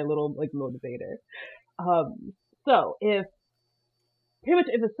 He's my little motivator. So if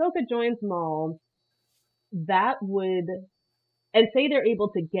Ahsoka joins Maul, that would, and say they're able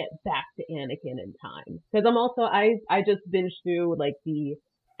to get back to Anakin in time. Because I just binged through the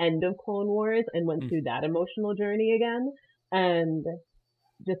end of Clone Wars and went through that emotional journey again. And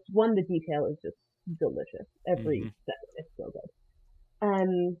just the detail is just delicious. Every second, it's so good.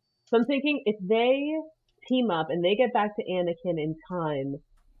 And so I'm thinking if they team up and they get back to Anakin in time,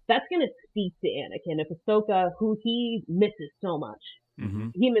 that's going to speak to Anakin. If Ahsoka, who he misses so much,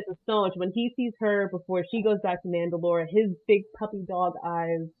 he misses so much. When he sees her before she goes back to Mandalore, his big puppy dog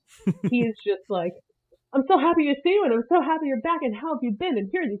eyes, he's just like, I'm so happy to see you, and I'm so happy you're back, and how have you been? And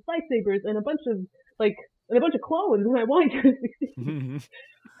here are these lightsabers and a bunch of clones, and I want you to succeed.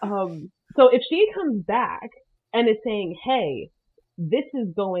 So if she comes back and is saying, hey, this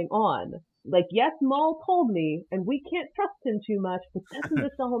is going on, yes, Maul told me, and we can't trust him too much, but doesn't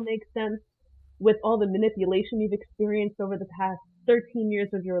this all make sense with all the manipulation you've experienced over the past 13 years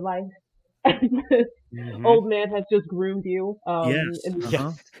of your life? And this old man has just groomed you. And,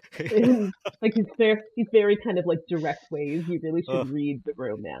 he's very kind of direct ways. You really should read the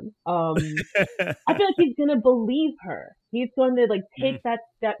room, man. I feel like he's gonna believe her. He's going to take that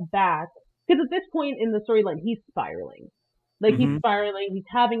step back, because at this point in the storyline, he's spiraling. He's spiraling. He's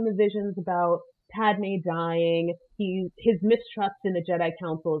having the visions about Padme dying. His mistrust in the Jedi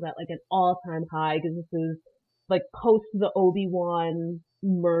Council is at an all-time high, because this is post the Obi-Wan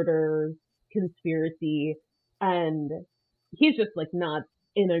murder conspiracy, and he's just not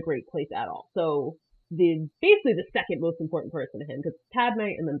in a great place at all. So basically the second most important person to him, because Padme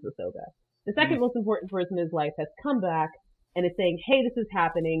and then Ahsoka, the second most important person in his life has come back and is saying, hey, this is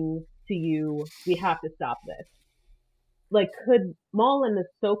happening to you, we have to stop this. Could Maul and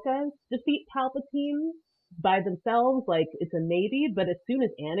Ahsoka defeat Palpatine by themselves? It's a maybe, but as soon as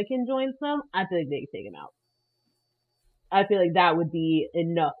Anakin joins them, I feel like they can take him out. I feel like that would be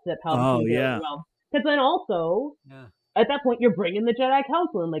enough that Palpatine goes well. Because then also, at that point, you're bringing the Jedi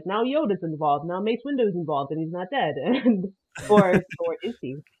Council, and now Yoda's involved, now Mace Windu's involved, and he's not dead. Or is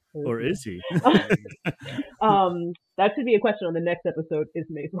he? Or is he? That should be a question on the next episode, is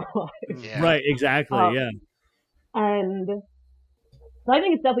Mace alive? Yeah. Right, exactly, yeah. And so I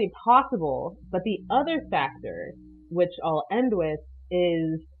think it's definitely possible, but the other factor, which I'll end with,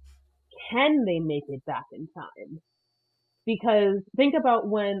 is can they make it back in time? Because think about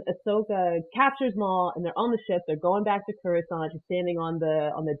when Ahsoka captures Maul and they're on the ship, they're going back to Coruscant, she's standing on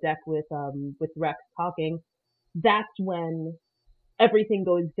the deck with Rex talking. That's when everything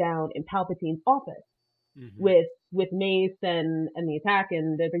goes down in Palpatine's office with Mace and the attack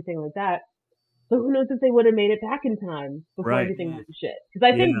and everything like that. So who knows if they would have made it back in time before everything went to shit? Because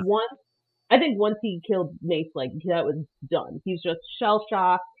I think once he killed Mace, that was done. He's just shell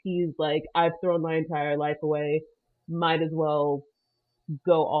shocked. He's I've thrown my entire life away. Might as well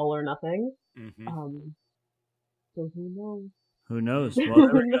go all or nothing. So who knows? Who knows?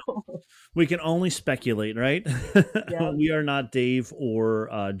 Well, we can only speculate, right? Yeah. We are not Dave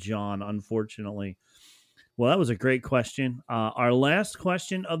or John, unfortunately. Well, that was a great question. Our last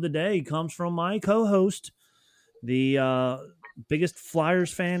question of the day comes from my co-host, the biggest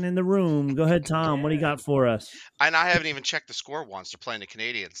Flyers fan in the room. Go ahead, Tom. What do you got for us? And I haven't even checked the score once. They're playing the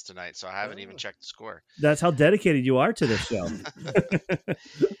Canadians tonight, so I haven't even checked the score. That's how dedicated you are to this show.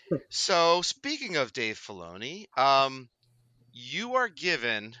 So, speaking of Dave Filoni, you are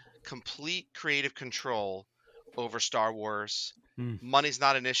given complete creative control over Star Wars. Money's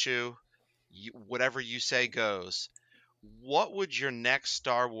not an issue. Whatever you say goes. What would your next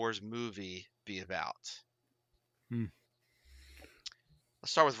Star Wars movie be about?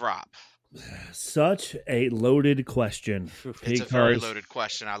 Let's start with Rob. Such a loaded question. It's a very loaded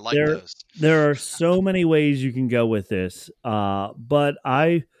question. I like those. There are so many ways you can go with this. But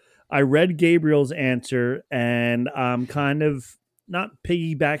I read Gabriel's answer, and I'm kind of not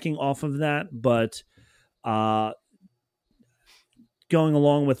piggybacking off of that, but going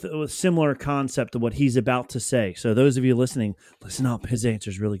along with a similar concept of what he's about to say. So those of you listening, listen up. His answer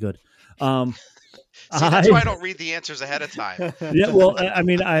is really good. See, that's why I don't read the answers ahead of time. Yeah, well, I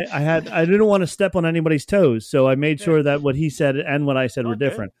mean, I didn't want to step on anybody's toes, so I made sure that what he said and what I said were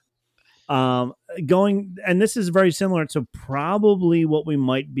different. And this is very similar to probably what we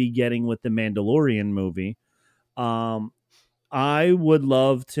might be getting with the Mandalorian movie. I would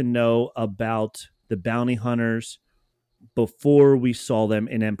love to know about the bounty hunters before we saw them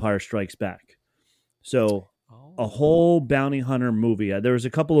in Empire Strikes Back. So a whole bounty hunter movie. There was a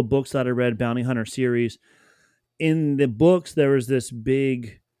couple of books that I read, bounty hunter series. In the books, there was this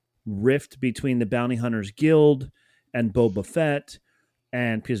big rift between the Bounty Hunters Guild and Boba Fett.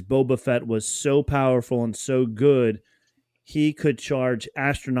 And because Boba Fett was so powerful and so good, he could charge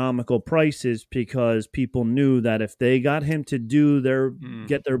astronomical prices because people knew that if they got him to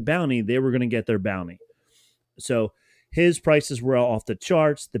get their bounty, they were going to get their bounty. So his prices were off the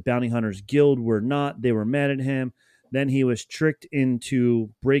charts. The Bounty Hunters Guild were not. They were mad at him. Then he was tricked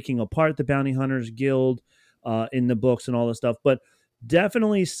into breaking apart the Bounty Hunters Guild in the books and all this stuff. But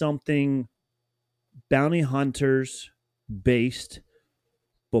definitely something bounty hunters based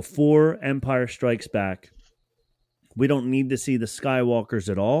before Empire Strikes Back. We don't need to see the Skywalkers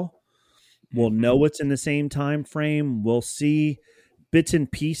at all. We'll know it's in the same time frame. We'll see bits and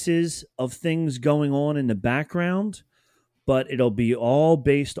pieces of things going on in the background, but it'll be all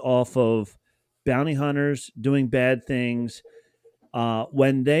based off of bounty hunters doing bad things.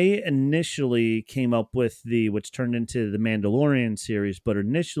 When they initially came up with which turned into the Mandalorian series, but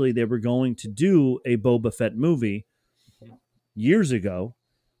initially they were going to do a Boba Fett movie years ago.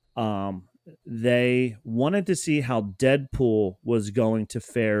 They wanted to see how Deadpool was going to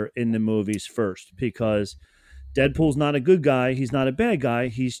fare in the movies first, because Deadpool's not a good guy. He's not a bad guy.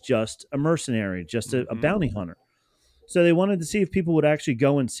 He's just a mercenary, just a bounty hunter. So they wanted to see if people would actually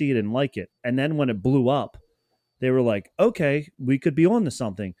go and see it and like it. And then when it blew up, they were like, okay, we could be on to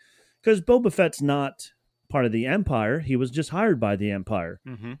something. Because Boba Fett's not part of the Empire. He was just hired by the Empire.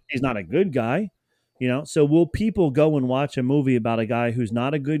 He's not a good guy. So will people go and watch a movie about a guy who's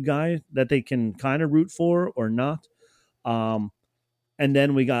not a good guy that they can kind of root for or not? And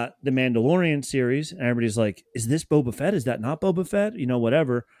then we got the Mandalorian series, and everybody's like, is this Boba Fett? Is that not Boba Fett?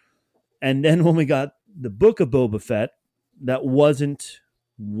 Whatever. And then when we got the book of Boba Fett, that wasn't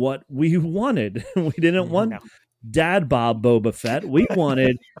what we wanted. We didn't want Dad Bob Boba Fett. We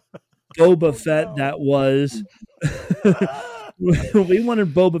wanted Boba Fett that was... we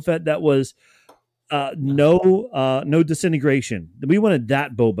wanted Boba Fett that was... no disintegration. We wanted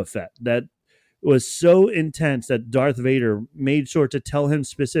that Boba Fett that was so intense that Darth Vader made sure to tell him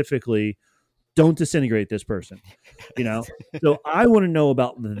specifically, don't disintegrate this person. So I want to know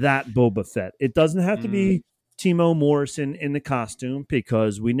about that Boba Fett. It doesn't have to be Timo Morrison in the costume,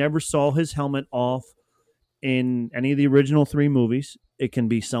 because we never saw his helmet off in any of the original 3 movies. It can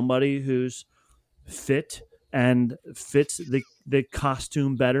be somebody who's fit and fits the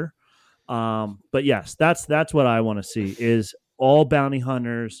costume better. But yes, that's what I want to see, is all bounty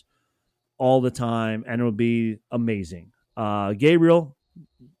hunters all the time, and it'll be amazing. Gabriel,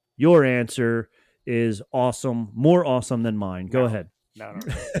 your answer is awesome, more awesome than mine. Go ahead. No.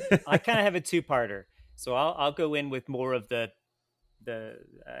 I kind of have a 2-parter, so I'll go in with more of the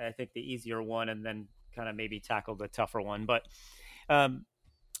I think the easier one, and then kind of maybe tackle the tougher one. But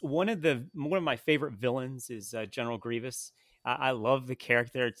one of my favorite villains is General Grievous. I love the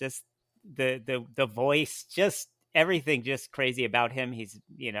character. Just the voice, just everything, just crazy about him. He's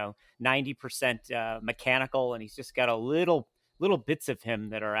 90% mechanical, and he's just got a little bits of him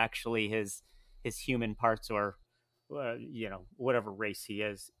that are actually his human parts, or whatever race he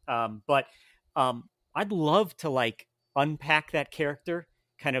is. But I'd love to unpack that character,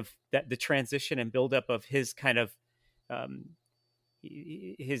 kind of the transition and buildup of his kind of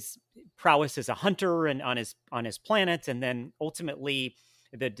his prowess as a hunter and on his planet, and then ultimately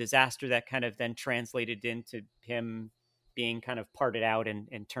the disaster that kind of then translated into him being kind of parted out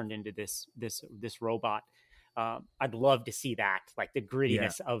and turned into this robot. I'd love to see that, like the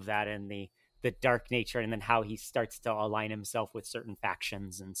grittiness of that and the dark nature, and then how he starts to align himself with certain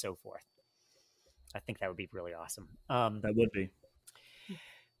factions and so forth. I think that would be really awesome. That would be.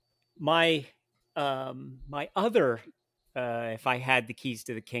 My other, if I had the keys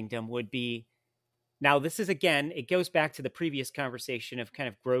to the kingdom, would be, now this is, again, it goes back to the previous conversation of kind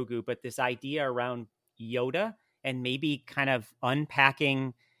of Grogu, but this idea around Yoda and maybe kind of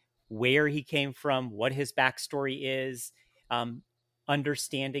unpacking where he came from, what his backstory is,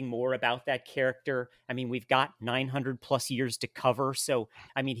 understanding more about that character. I mean, we've got 900 plus years to cover. So,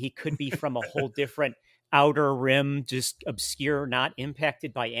 I mean, he could be from a whole different outer rim, just obscure, not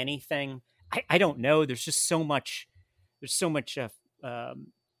impacted by anything. I don't know. There's just so much, to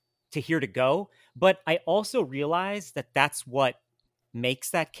here to go. But I also realize that that's what makes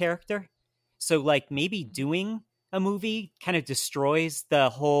that character. So like maybe doing a movie kind of destroys the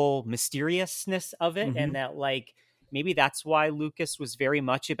whole mysteriousness of it. And that like, maybe that's why Lucas was very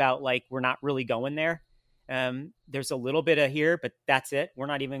much about like, we're not really going there. There's a little bit of here, but that's it. We're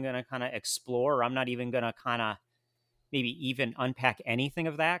not even going to kind of explore, or I'm not even going to kind of maybe even unpack anything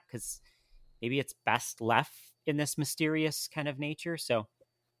of that, because maybe it's best left in this mysterious kind of nature. So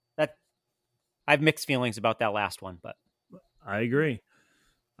that I have mixed feelings about that last one, but I agree.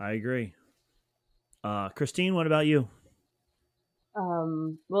 Kristine, what about you?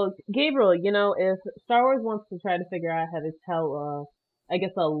 Well, Gabriel, if Star Wars wants to try to figure out how to tell, I guess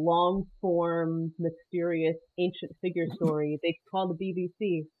a long form, mysterious, ancient figure story, they could call the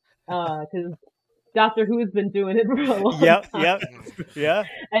BBC, because Doctor Who has been doing it for a long time. Yeah.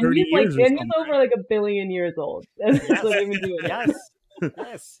 And he's over like 1 billion years old. That's what they've been doing.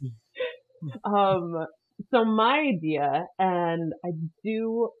 Yes. So my idea, and I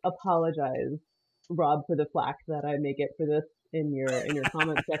do apologize, Rob, for the flack that I may get for this in your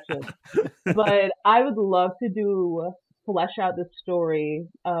comment section, but I would love to flesh out the story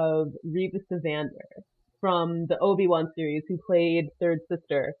of Reva Savander from the Obi-Wan series, who played Third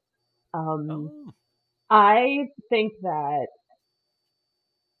Sister. I think that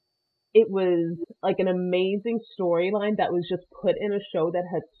it was like an amazing storyline that was just put in a show that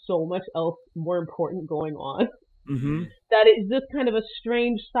had so much else more important going on. That it's just kind of a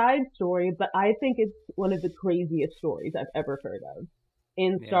strange side story, but I think it's one of the craziest stories I've ever heard of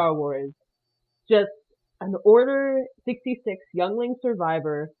in Star Wars. Just an Order 66 youngling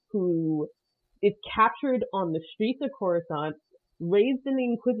survivor who is captured on the streets of Coruscant, raised in the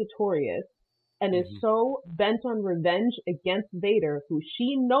Inquisitorius, and is so bent on revenge against Vader, who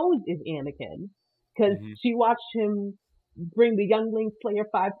she knows is Anakin, because she watched him bring the youngling Slayer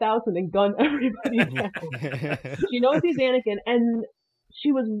 5000 and gun everybody down. She knows he's Anakin, and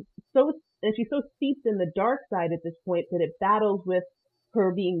she's so steeped in the dark side at this point that it battles with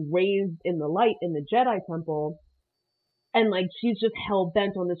her being raised in the light in the Jedi Temple, and like she's just hell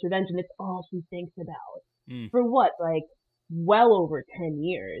bent on this revenge, and it's all she thinks about for what, like well over 10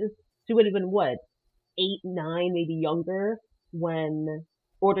 years. She would have been 8, 9, maybe younger when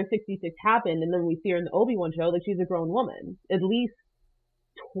Order 66 happened, and then we see her in the Obi-Wan show, like she's a grown woman, at least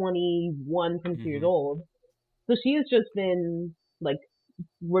 21, 22 years old. So she has just been like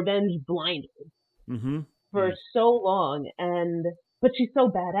revenge blinded for so long, but she's so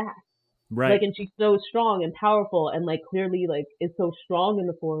badass, right? Like, and she's so strong and powerful, and like clearly like is so strong in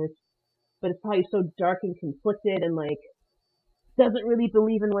the Force, but it's probably so dark and conflicted, and like doesn't really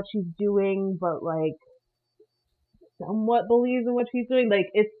believe in what she's doing, but like somewhat believes in what she's doing. Like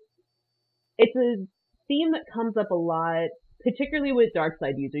it's a theme that comes up a lot, particularly with dark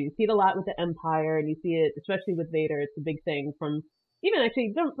side users. You see it a lot with the Empire, and you see it especially with Vader. It's a big thing from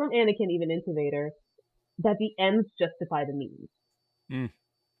Anakin even into Vader, that the ends justify the means.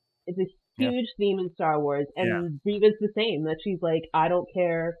 It's a huge theme in Star Wars, and Reva's the same. That she's like, I don't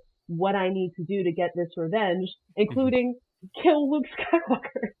care what I need to do to get this revenge, including kill Luke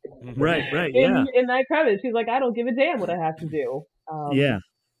Skywalker. Right. In that credit, she's like, I don't give a damn what I have to do.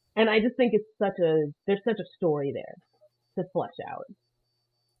 And I just think there's such a story there to flesh out.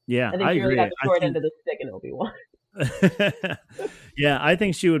 Yeah, I think you really got the short end of the stick in Obi-Wan. Yeah, I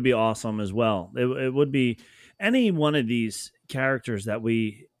think she would be awesome as well. It would be any one of these characters that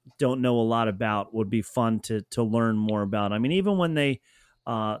we don't know a lot about would be fun to learn more about. I mean, even when they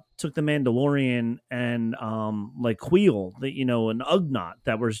took the Mandalorian and like Queel, an Ugnaught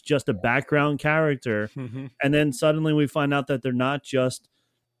that was just a background character, and then suddenly we find out that they're not just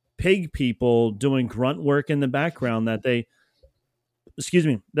pig people doing grunt work in the background, that they excuse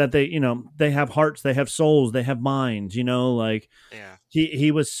me, that they, they have hearts, they have souls, they have minds, like Yeah.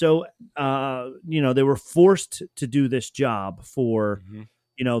 he was so, they were forced to do this job for,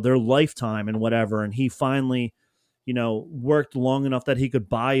 their lifetime and whatever. And he finally, worked long enough that he could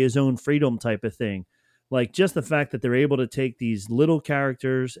buy his own freedom type of thing. Like just the fact that they're able to take these little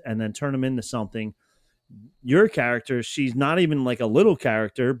characters and then turn them into something. Your character, she's not even like a little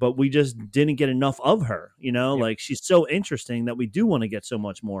character, but we just didn't get enough of her, like she's so interesting that we do want to get so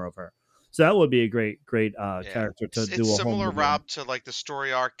much more of her. So that would be a great character to do a whole similar, movie Rob, to like the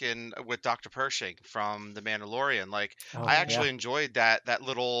story arc with Dr. Pershing from The Mandalorian. Like I actually enjoyed that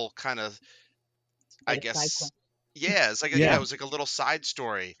little kind of, I guess, it's like it was like a little side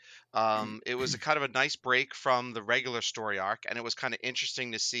story. It was a kind of a nice break from the regular story arc, and it was kind of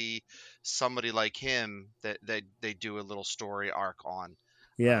interesting to see somebody like him that they do a little story arc on.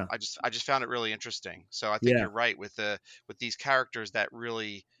 I just found it really interesting. So I think you're right with these characters that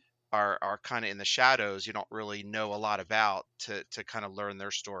really are kind of in the shadows. You don't really know a lot about to kind of learn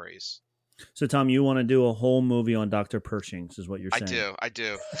their stories. So, Tom, you want to do a whole movie on Dr. Pershing, is what you're saying? I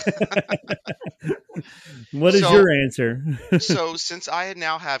do. What is your answer? So, since I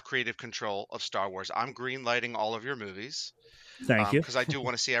now have creative control of Star Wars, I'm greenlighting all of your movies. Thank you. Because I do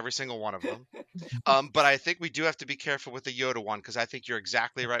want to see every single one of them. But I think we do have to be careful with the Yoda one, because I think you're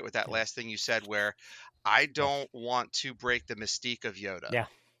exactly right with that last thing you said, where I don't want to break the mystique of Yoda. Yeah.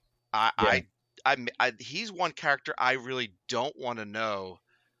 He's one character I really don't want to know.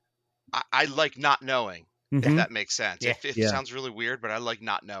 I like not knowing, if that makes sense. Yeah. It sounds really weird, but I like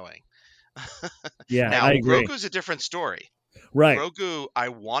not knowing. Now, I agree. Grogu's a different story. Right. Grogu, I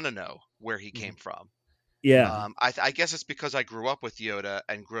want to know where he came from. Yeah. I guess it's because I grew up with Yoda,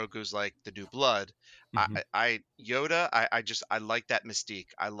 and Grogu's like the new blood. Yoda, I like that mystique.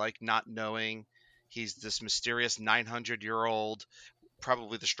 I like not knowing. He's this mysterious 900-year-old,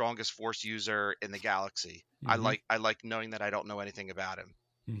 probably the strongest Force user in the galaxy. I like knowing that I don't know anything about him.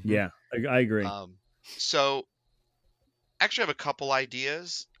 Yeah, I agree. So, actually, I have a couple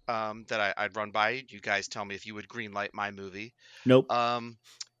ideas that I'd run by you. You guys tell me if you would greenlight my movie. Nope.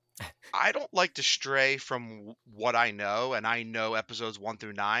 I don't like to stray from what I know, and I know episodes 1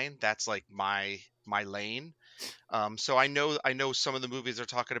 through 9. That's like my lane. So I know some of the movies they're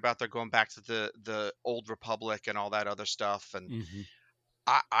talking about. They're going back to the Old Republic and all that other stuff, and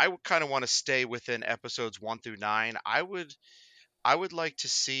I would kind of want to stay within episodes 1 through 9. I would like to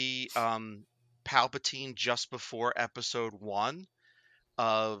see Palpatine just before episode 1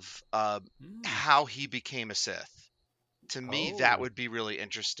 of how he became a Sith. To me, that would be really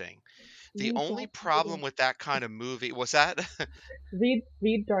interesting. The only problem with that kind of movie was that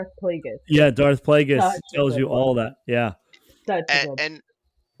read Darth Plagueis. Yeah, Darth Plagueis tells you all that. Yeah.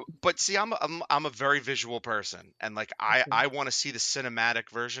 But see, I'm a very visual person, and like I want to see the cinematic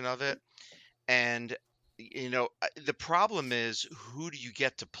version of it. And the problem is, who do you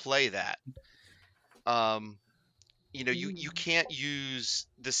get to play that? You can't use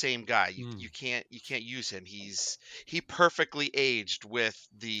the same guy. You can't use him. He perfectly aged with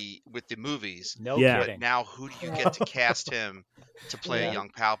the movies. No kidding. But now who do you get to cast him to play a young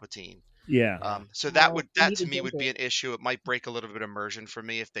Palpatine? Yeah. So that to me would be an issue. It might break a little bit of immersion for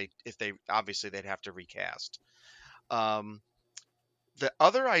me if they obviously they'd have to recast. The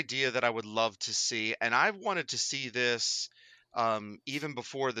other idea that I would love to see, and I've wanted to see this even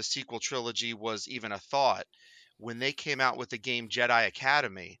before the sequel trilogy was even a thought, when they came out with the game Jedi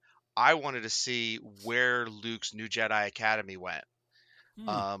Academy, I wanted to see where Luke's new Jedi Academy went.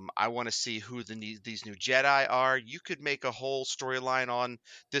 I want to see who these new Jedi are. You could make a whole storyline on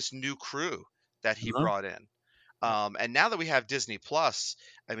this new crew that he brought in. And now that we have Disney Plus,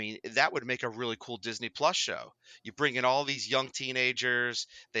 I mean, that would make a really cool Disney Plus show. You bring in all these young teenagers.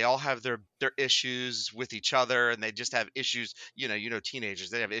 They all have their issues with each other, and they just have issues. Teenagers,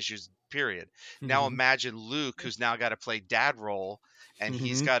 they have issues, period. Now imagine Luke, who's now got to play dad role, and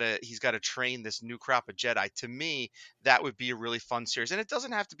he's got to train this new crop of Jedi. To me, that would be a really fun series. And it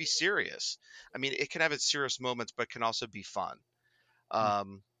doesn't have to be serious. I mean, it can have its serious moments, but can also be fun.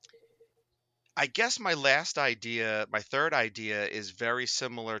 I guess my third idea, is very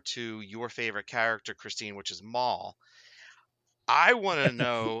similar to your favorite character, Kristine, which is Maul. I want to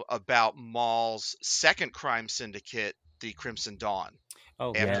know about Maul's second crime syndicate, the Crimson Dawn,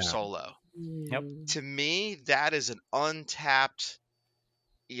 after Solo. Yep. To me, that is an untapped,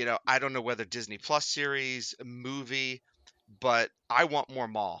 I don't know whether Disney Plus series, movie, but I want more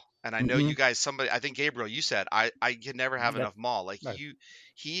Maul. And I know you guys, I think Gabriel, you said, I can never have enough Maul. Like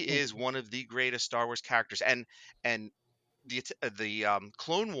he is one of the greatest Star Wars characters. And the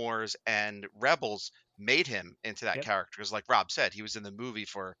Clone Wars and Rebels made him into that character. Because like Rob said, he was in the movie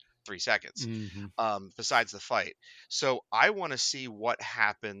for 3 seconds, besides the fight. So I want to see what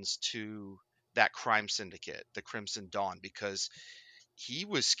happens to that crime syndicate, the Crimson Dawn, because he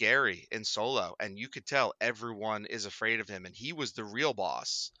was scary in Solo, and you could tell everyone is afraid of him, and he was the real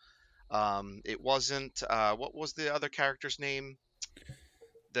boss. It wasn't what was the other character's name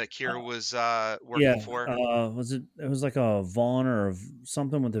that Kira was working for? Was it? It was like a Vaughn or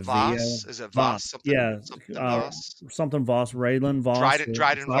something with a Voss? Is it Voss? Something, something Voss? Something Voss. Raylan Voss.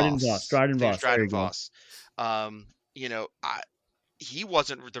 Dryden Voss. Dryden Voss. You know, he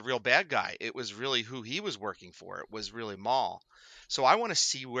wasn't the real bad guy. It was really who he was working for. It was really Maul. So I want to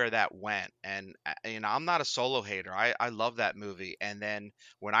see where that went. And you know, I'm not a Solo hater. I love that movie. And then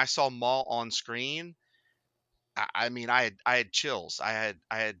when I saw Maul on screen, I mean, I had chills. I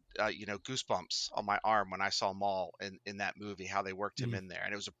had you know, goosebumps on my arm when I saw Maul in that movie. How they worked him in there,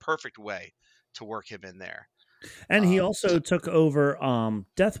 and it was a perfect way to work him in there. And he also took over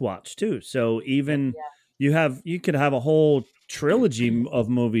Death Watch too. So even you could have a whole trilogy of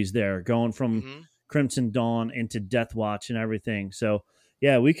movies there, going from Crimson Dawn into Death Watch and everything. So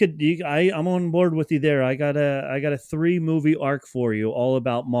yeah, we could. I'm on board with you there. I got a 3 movie arc for you, all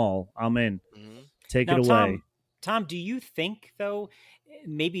about Maul. I'm in. Take it away. Tom, do you think, though,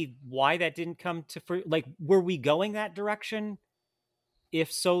 maybe why that didn't come to fruit? Like, were we going that direction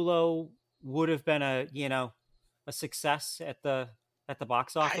if Solo would have been a success at the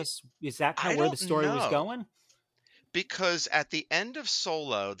box office? Is that kind of where the story was going? Because at the end of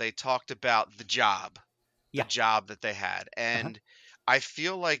Solo, they talked about the job that they had. And I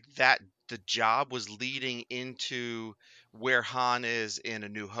feel like that the job was leading into where Han is in A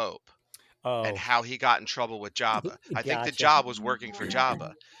New Hope. And how he got in trouble with Jabba. I think the job was working for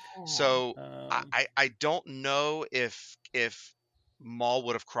Jabba. So I don't know if Maul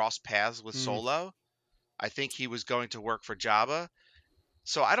would have crossed paths with Solo. I think he was going to work for Jabba.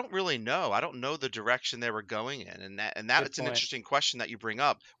 So I don't really know. I don't know the direction they were going in, and that's an interesting question that you bring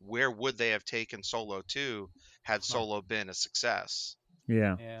up. Where would they have taken Solo to had Solo been a success?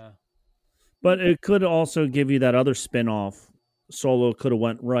 Yeah. But it could also give you that other spin-off. Solo could have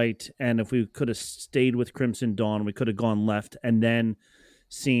went right, and if we could have stayed with Crimson Dawn, we could have gone left and then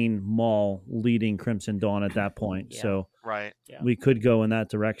seen Maul leading Crimson Dawn at that point. So we could go in that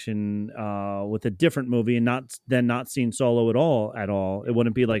direction with a different movie and not seen Solo at all. It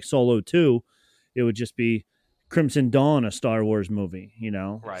wouldn't be like Solo 2. It would just be Crimson Dawn, a Star Wars movie,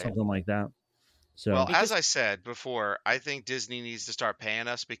 something like that. So, well, as I said before, I think Disney needs to start paying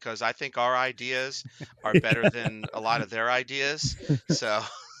us because I think our ideas are better than a lot of their ideas. So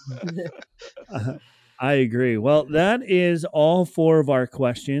I agree. Well, that is all 4 of our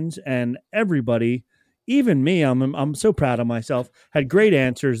questions, and everybody, even me, I'm so proud of myself, had great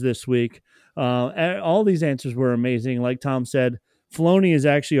answers this week. All these answers were amazing. Like Tom said, Filoni is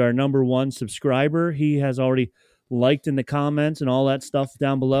actually our #1 subscriber. He has already liked in the comments and all that stuff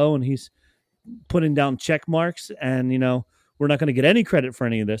down below, and he's putting down check marks, and we're not going to get any credit for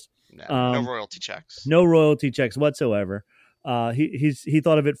any of this. No royalty checks. No royalty checks whatsoever. He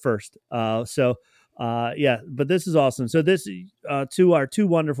thought of it first. But this is awesome. So this to our 2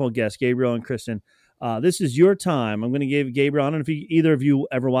 wonderful guests, Gabriel and Kristine. This is your time. I'm going to give Gabriel. I don't know if either of you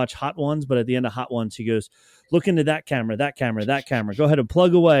ever watch Hot Ones, but at the end of Hot Ones, he goes, "Look into that camera, that camera, that camera. Go ahead and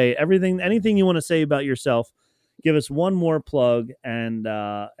plug away anything you want to say about yourself. Give us one more plug, and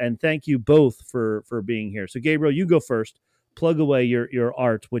thank you both for being here." So, Gabriel, you go first. Plug away your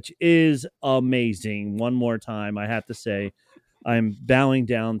art, which is amazing. One more time, I have to say, I'm bowing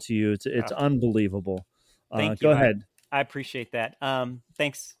down to you. It's unbelievable. Thank you. Go ahead. I appreciate that.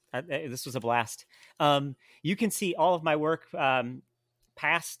 Thanks. This was a blast. You can see all of my work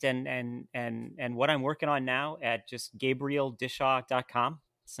past and what I'm working on now at just GabrielDeshaw.com.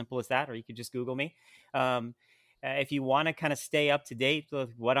 Simple as that, or you could just Google me. If you want to kind of stay up to date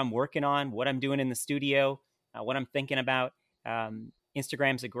with what I'm working on, what I'm doing in the studio, what I'm thinking about,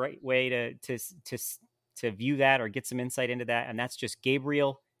 Instagram's a great way to view that or get some insight into that. And that's just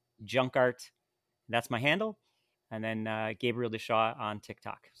Gabriel Junk Art. That's my handle. And then Gabriel Deshaw on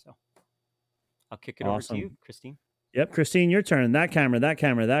TikTok. So I'll kick it over to you, Kristine. Yep, Kristine, your turn. That camera, that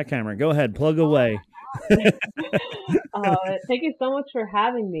camera, that camera. Go ahead, plug away. Thank you so much for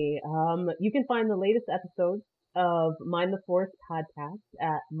having me. You can find the latest episodes of Mind the Force podcast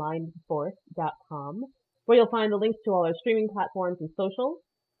at mindtheforce.com, where you'll find the links to all our streaming platforms and socials.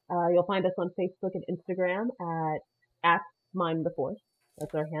 You'll find us on Facebook and Instagram at Mind the Force.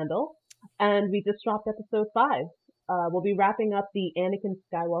 That's our handle. And we just dropped episode 5. We'll be wrapping up the Anakin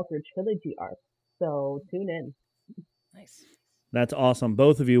Skywalker trilogy arc. So tune in. Nice. That's awesome.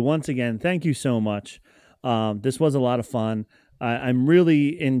 Both of you, once again, thank you so much. This was a lot of fun. I'm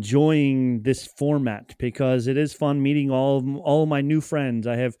really enjoying this format because it is fun meeting all of my new friends.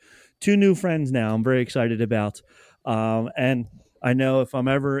 I have 2 new friends now I'm very excited about. And I know if I'm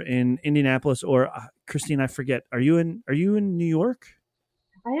ever in Indianapolis or Kristine, I forget, are you in New York?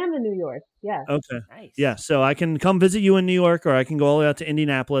 I am in New York. Yes. Okay. Nice. Yeah. So I can come visit you in New York, or I can go all the way out to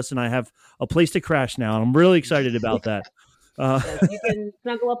Indianapolis, and I have a place to crash now. And I'm really excited about that. Yes, you can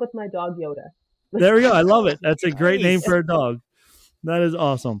snuggle up with my dog Yoda. There we go. I love it. That's a great name for a dog. That is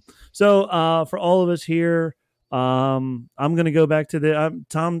awesome. So for all of us here, I'm going to go back to the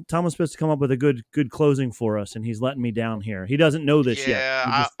Tom. Tom was supposed to come up with a good closing for us, and he's letting me down here. He doesn't know this yet.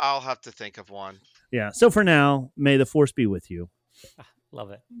 Yeah, I'll have to think of one. Yeah. So for now, may the force be with you.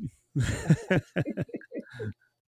 Love it.